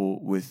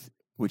helpful with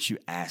what you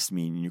asked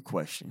me in your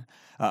question.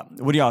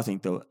 What do y'all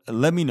think, though?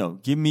 Let me know.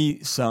 Give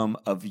me some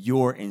of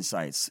your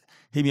insights.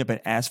 Hit me up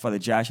at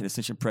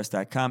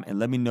AskFatherJosh@AscensionPress.com and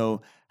let me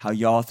know how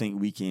y'all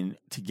think we can,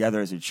 together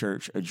as a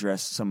church,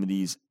 address some of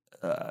these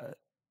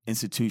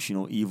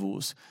institutional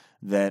evils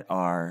that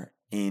are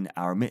in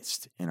our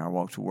midst in our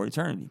walk toward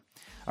eternity.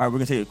 All right, we're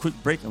going to take a quick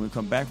break, and when we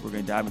come back, we're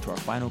going to dive into our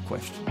final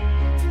question.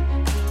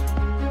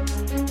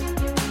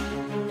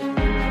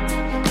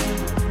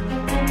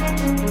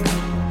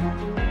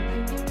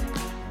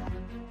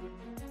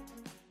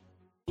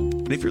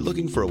 And if you're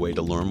looking for a way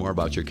to learn more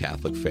about your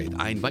Catholic faith,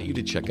 I invite you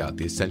to check out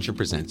the Ascension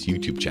Presents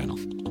YouTube channel.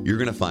 You're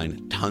going to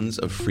find tons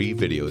of free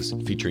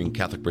videos featuring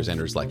Catholic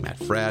presenters like Matt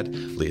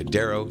Fradd, Leah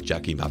Darrow,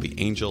 Jackie Bobby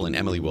Angel, and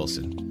Emily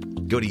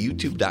Wilson. Go to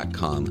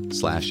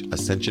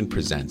youtube.com/Ascension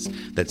Presents.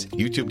 That's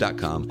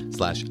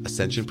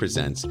youtube.com/Ascension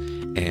Presents.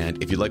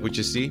 And if you like what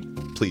you see,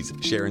 please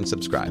share and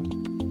subscribe.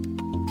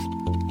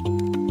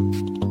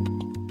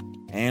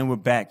 And we're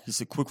back. Just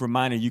a quick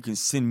reminder, you can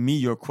send me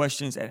your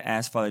questions at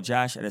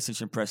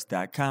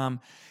AskFatherJosh@AscensionPress.com.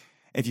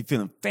 If you're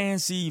feeling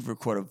fancy, you've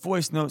recorded a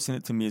voice note, send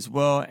it to me as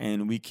well,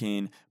 and we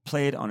can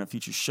play it on a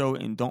future show.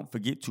 And don't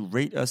forget to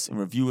rate us and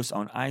review us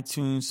on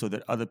iTunes so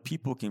that other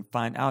people can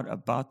find out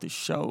about the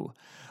show.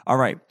 All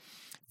right.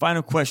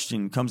 Final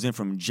question comes in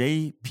from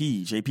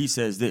JP. JP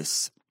says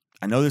this: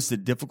 I know this is a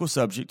difficult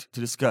subject to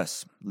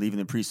discuss, leaving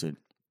the priesthood,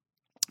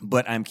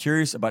 but I'm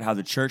curious about how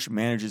the church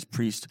manages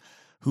priests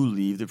who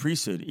leave the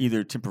priesthood,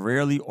 either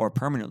temporarily or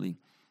permanently.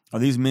 Are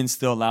these men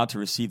still allowed to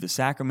receive the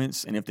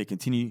sacraments? And if they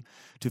continue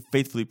to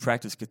faithfully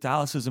practice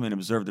Catholicism and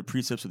observe the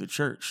precepts of the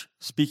church?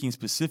 Speaking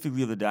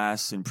specifically of the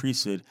diocesan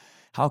priesthood,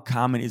 how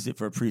common is it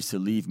for a priest to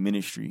leave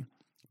ministry?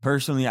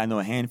 Personally, I know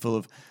a handful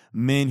of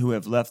men who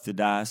have left the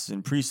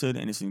diocesan priesthood,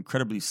 and it's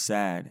incredibly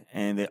sad,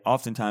 and they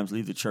oftentimes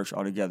leave the church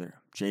altogether.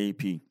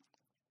 JP,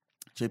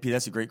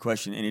 that's a great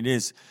question, and it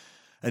is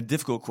a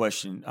difficult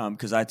question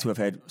because I too have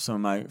had some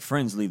of my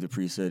friends leave the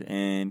priesthood,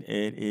 and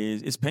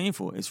it's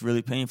painful. It's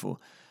really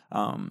painful.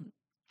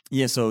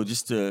 So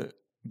just to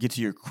get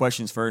to your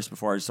questions first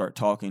before I start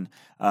talking,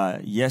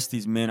 yes,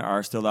 these men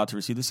are still allowed to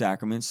receive the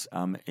sacraments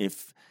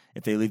if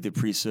they leave the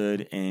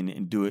priesthood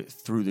and do it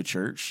through the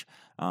church.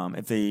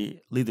 If they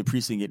leave the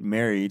priesthood and get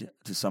married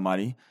to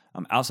somebody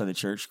outside the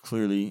church,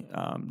 clearly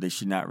they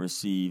should not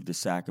receive the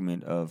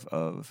sacrament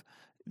of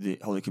the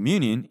Holy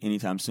Communion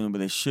anytime soon, but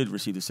they should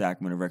receive the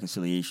sacrament of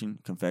reconciliation,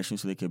 confession,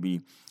 so they could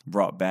be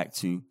brought back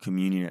to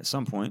communion at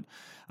some point.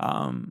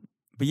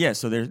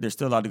 So they're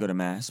still allowed to go to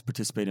Mass,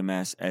 participate in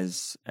Mass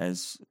as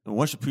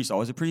once a priest,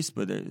 always a priest,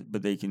 but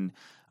they can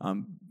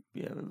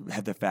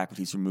have their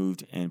faculties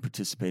removed and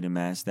participate in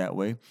Mass that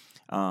way.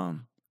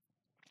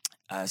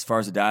 As far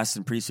as the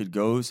diocesan priesthood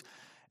goes,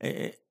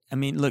 I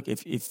mean, look,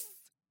 if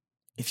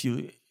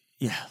you,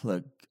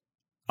 look,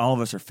 all of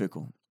us are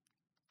fickle.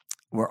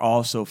 We're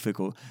all so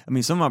fickle. I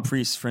mean, some of my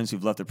priest friends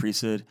who've left the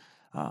priesthood,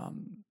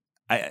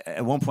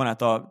 at one point I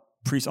thought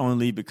priests only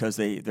leave because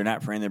they're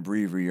not praying their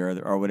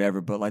breviary or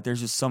whatever, but like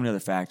there's just so many other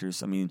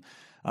factors. I mean,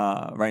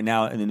 right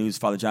now in the news,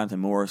 Father Jonathan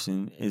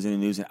Morrison is in the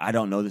news, and I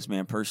don't know this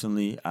man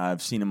personally.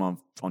 I've seen him on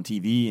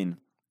TV,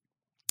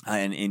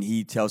 and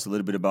he tells a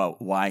little bit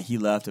about why he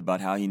left,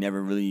 about how he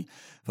never really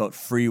felt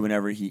free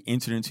whenever he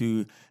entered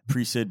into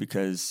priesthood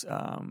because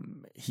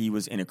he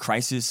was in a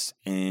crisis.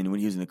 And when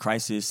he was in a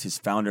crisis, his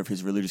founder of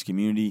his religious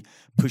community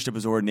pushed up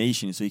his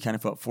ordination. So he kind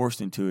of felt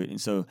forced into it.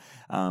 And so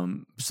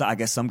I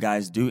guess some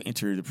guys do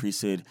enter the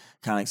priesthood,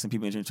 kind of like some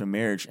people enter into a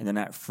marriage, and they're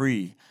not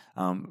free,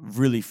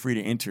 really free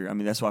to enter. I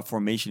mean, that's why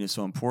formation is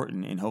so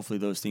important. And hopefully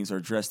those things are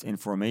addressed in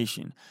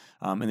formation.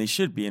 And they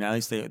should be. And at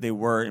least they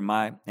were in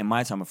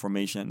my time of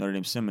formation at Notre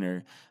Dame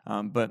Seminary.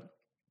 But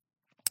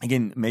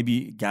again,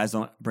 maybe guys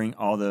don't bring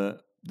all the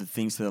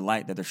things to the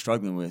light that they're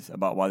struggling with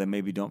about why they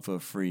maybe don't feel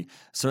free.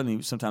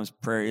 Certainly, sometimes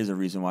prayer is a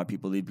reason why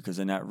people leave because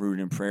they're not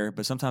rooted in prayer.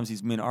 But sometimes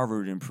these men are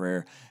rooted in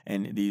prayer,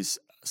 and these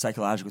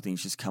psychological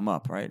things just come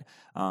up, right?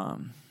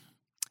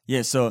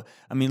 So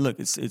I mean, look,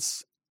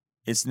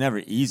 it's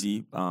never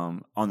easy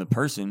on the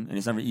person, and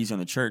it's never easy on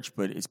the church,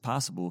 but it's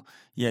possible,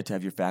 to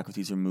have your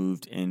faculties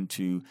removed and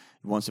to,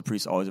 once a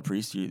priest, always a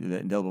priest, the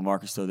indelible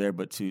mark is still there,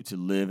 but to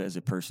live as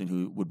a person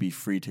who would be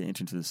free to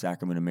enter into the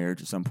sacrament of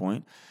marriage at some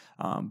point.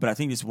 But I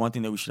think it's one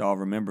thing that we should all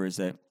remember is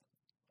that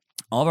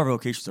all of our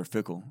vocations are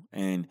fickle,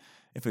 and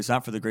if it's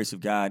not for the grace of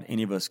God,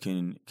 any of us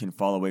can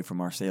fall away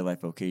from our stay life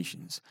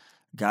vocations.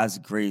 God's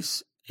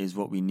grace is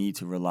what we need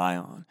to rely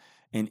on.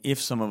 And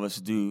if some of us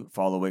do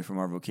fall away from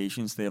our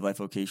vocations, stay of life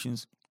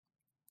vocations,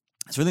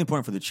 it's really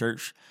important for the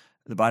church,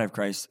 the body of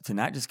Christ, to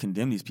not just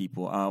condemn these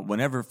people.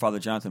 Whenever Father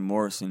Jonathan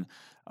Morrison,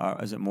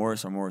 is it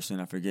Morris or Morrison?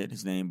 I forget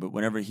his name. But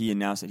whenever he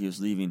announced that he was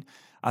leaving,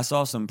 I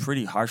saw some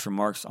pretty harsh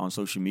remarks on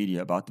social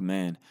media about the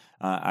man.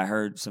 I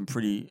heard some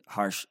pretty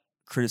harsh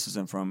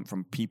criticism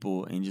from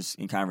people in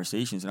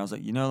conversations. And I was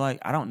like,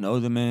 I don't know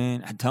the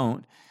man. I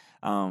don't.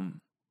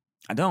 And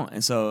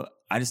so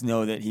I just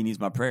know that he needs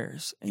my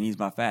prayers and he needs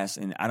my fast.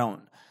 And I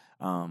don't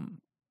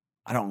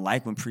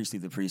like when priests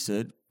leave the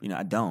priesthood.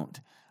 I don't.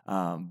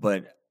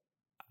 But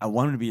I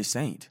want him to be a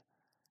saint,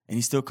 and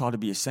he's still called to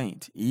be a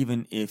saint,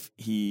 even if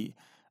he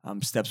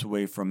steps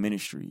away from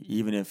ministry,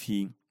 even if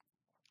he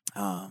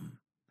has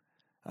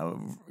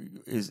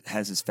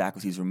his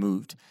faculties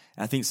removed.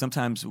 And I think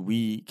sometimes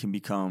we can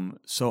become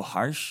so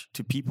harsh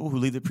to people who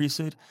leave the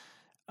priesthood,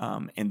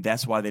 and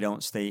that's why they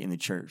don't stay in the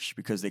church,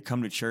 because they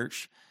come to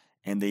church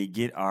and they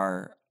get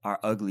our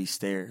ugly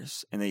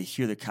stares, and they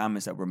hear the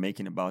comments that we're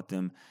making about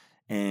them,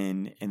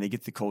 and they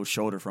get the cold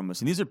shoulder from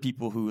us. And these are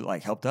people who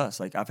helped us.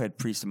 I've had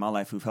priests in my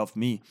life who've helped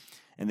me,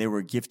 and they were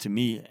a gift to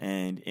me,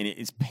 and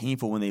it's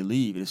painful when they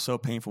leave. It is so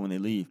painful when they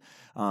leave.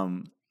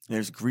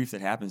 There's grief that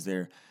happens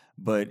there.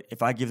 But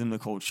if I give them the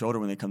cold shoulder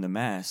when they come to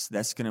Mass,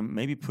 that's going to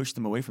maybe push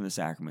them away from the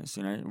sacraments.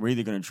 We're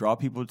either going to draw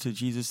people to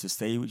Jesus, to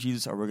stay with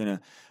Jesus, or we're going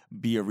to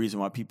be a reason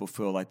why people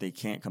feel like they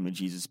can't come to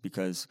Jesus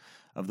because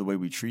of the way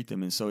we treat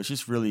them. And so it's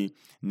just really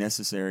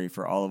necessary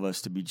for all of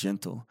us to be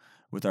gentle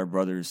with our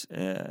brothers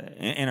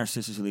and our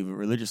sisters who live a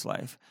religious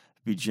life,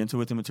 be gentle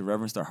with them and to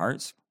reverence their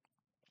hearts,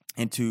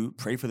 and to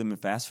pray for them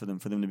and fast for them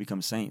to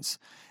become saints.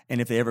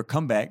 And if they ever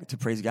come back, to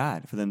praise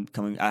God for them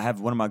coming. I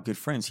have one of my good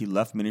friends. He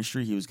left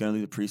ministry. He was going to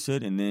leave the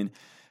priesthood, and then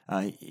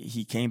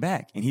he came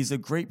back. And he's a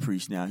great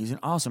priest now. He's an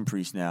awesome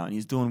priest now, and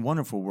he's doing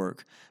wonderful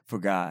work for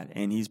God.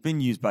 And he's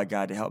been used by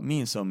God to help me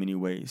in so many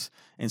ways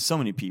and so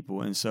many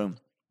people. And so,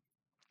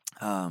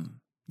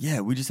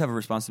 we just have a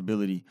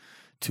responsibility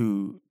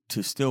to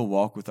still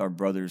walk with our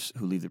brothers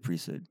who leave the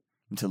priesthood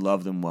and to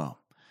love them well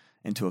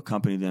and to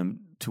accompany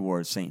them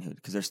towards sainthood,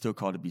 because they're still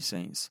called to be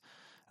saints.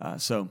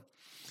 But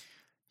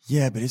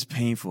it's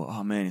painful.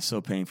 Oh man, it's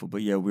so painful.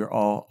 But we're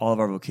all of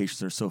our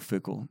vocations are so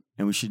fickle,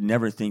 and we should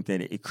never think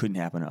that it couldn't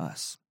happen to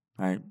us.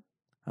 Right?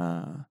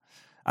 I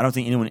don't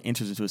think anyone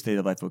enters into a state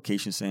of life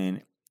vocation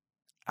saying,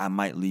 I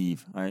might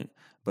leave. Right?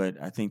 But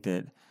I think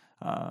that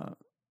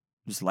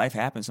just life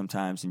happens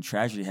sometimes, and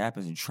tragedy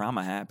happens, and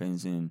trauma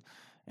happens, and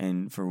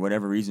for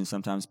whatever reason,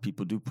 sometimes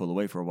people do pull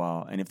away for a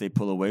while. And if they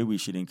pull away, we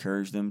should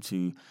encourage them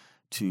to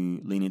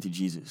lean into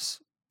Jesus,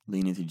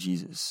 in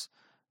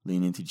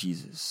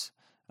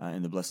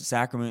the Blessed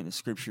Sacrament, in the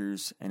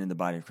Scriptures, and in the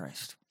body of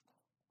Christ.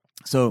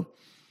 So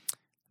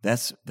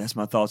that's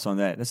my thoughts on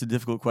that. That's a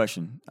difficult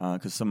question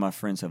because some of my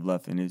friends have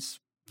left, and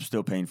it's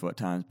still painful at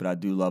times. But I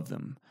do love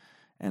them,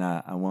 and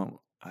I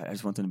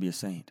just want them to be a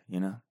saint.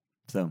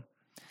 So.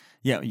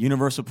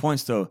 Universal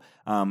points, though,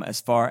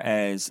 as far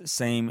as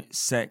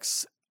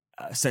same-sex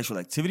sexual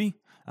activity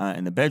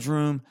in the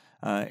bedroom,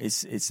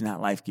 it's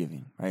not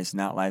life-giving, right? It's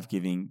not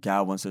life-giving.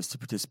 God wants us to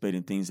participate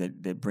in things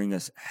that bring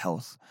us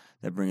health,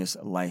 that bring us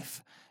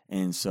life.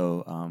 And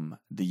so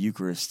the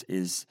Eucharist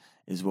is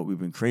what we've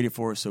been created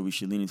for, so we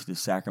should lean into the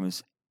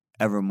sacraments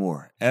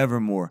evermore,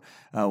 evermore.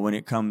 When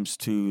it comes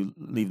to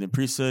leaving the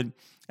priesthood,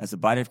 as the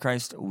body of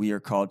Christ, we are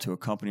called to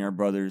accompany our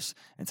brothers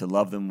and to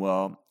love them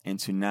well, and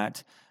to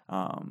not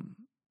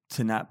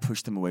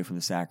push them away from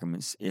the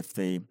sacraments if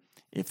they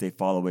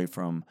fall away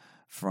from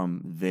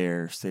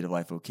their state of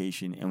life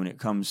vocation. And when it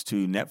comes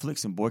to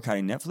Netflix and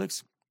boycotting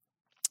Netflix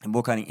and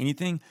boycotting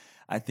anything,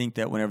 I think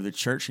that whenever the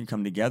church can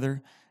come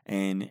together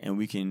and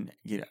we can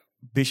get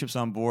bishops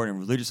on board and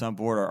religious on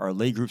board, or our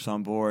lay groups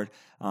on board,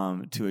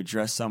 to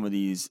address some of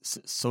these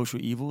social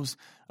evils,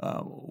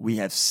 we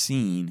have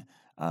seen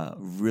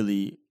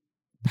really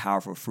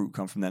powerful fruit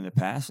come from that in the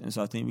past. And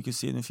so I think we could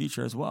see it in the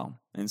future as well.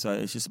 And so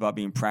it's just about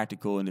being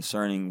practical and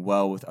discerning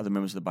well with other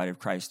members of the body of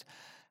Christ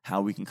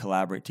how we can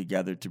collaborate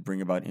together to bring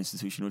about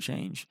institutional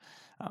change.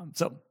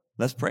 So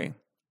let's pray.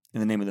 In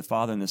the name of the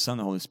Father, and the Son,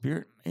 and the Holy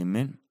Spirit,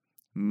 amen.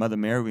 Mother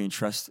Mary, we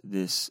entrust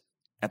this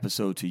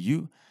episode to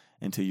you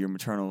and to your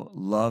maternal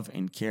love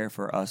and care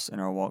for us in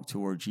our walk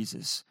toward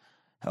Jesus.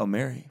 Hail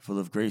Mary, full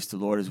of grace, the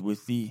Lord is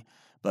with thee.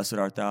 Blessed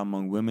art thou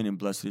among women, and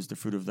blessed is the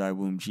fruit of thy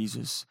womb,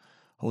 Jesus.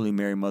 Holy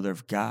Mary, Mother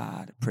of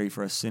God, pray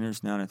for us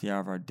sinners now and at the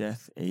hour of our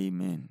death.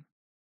 Amen.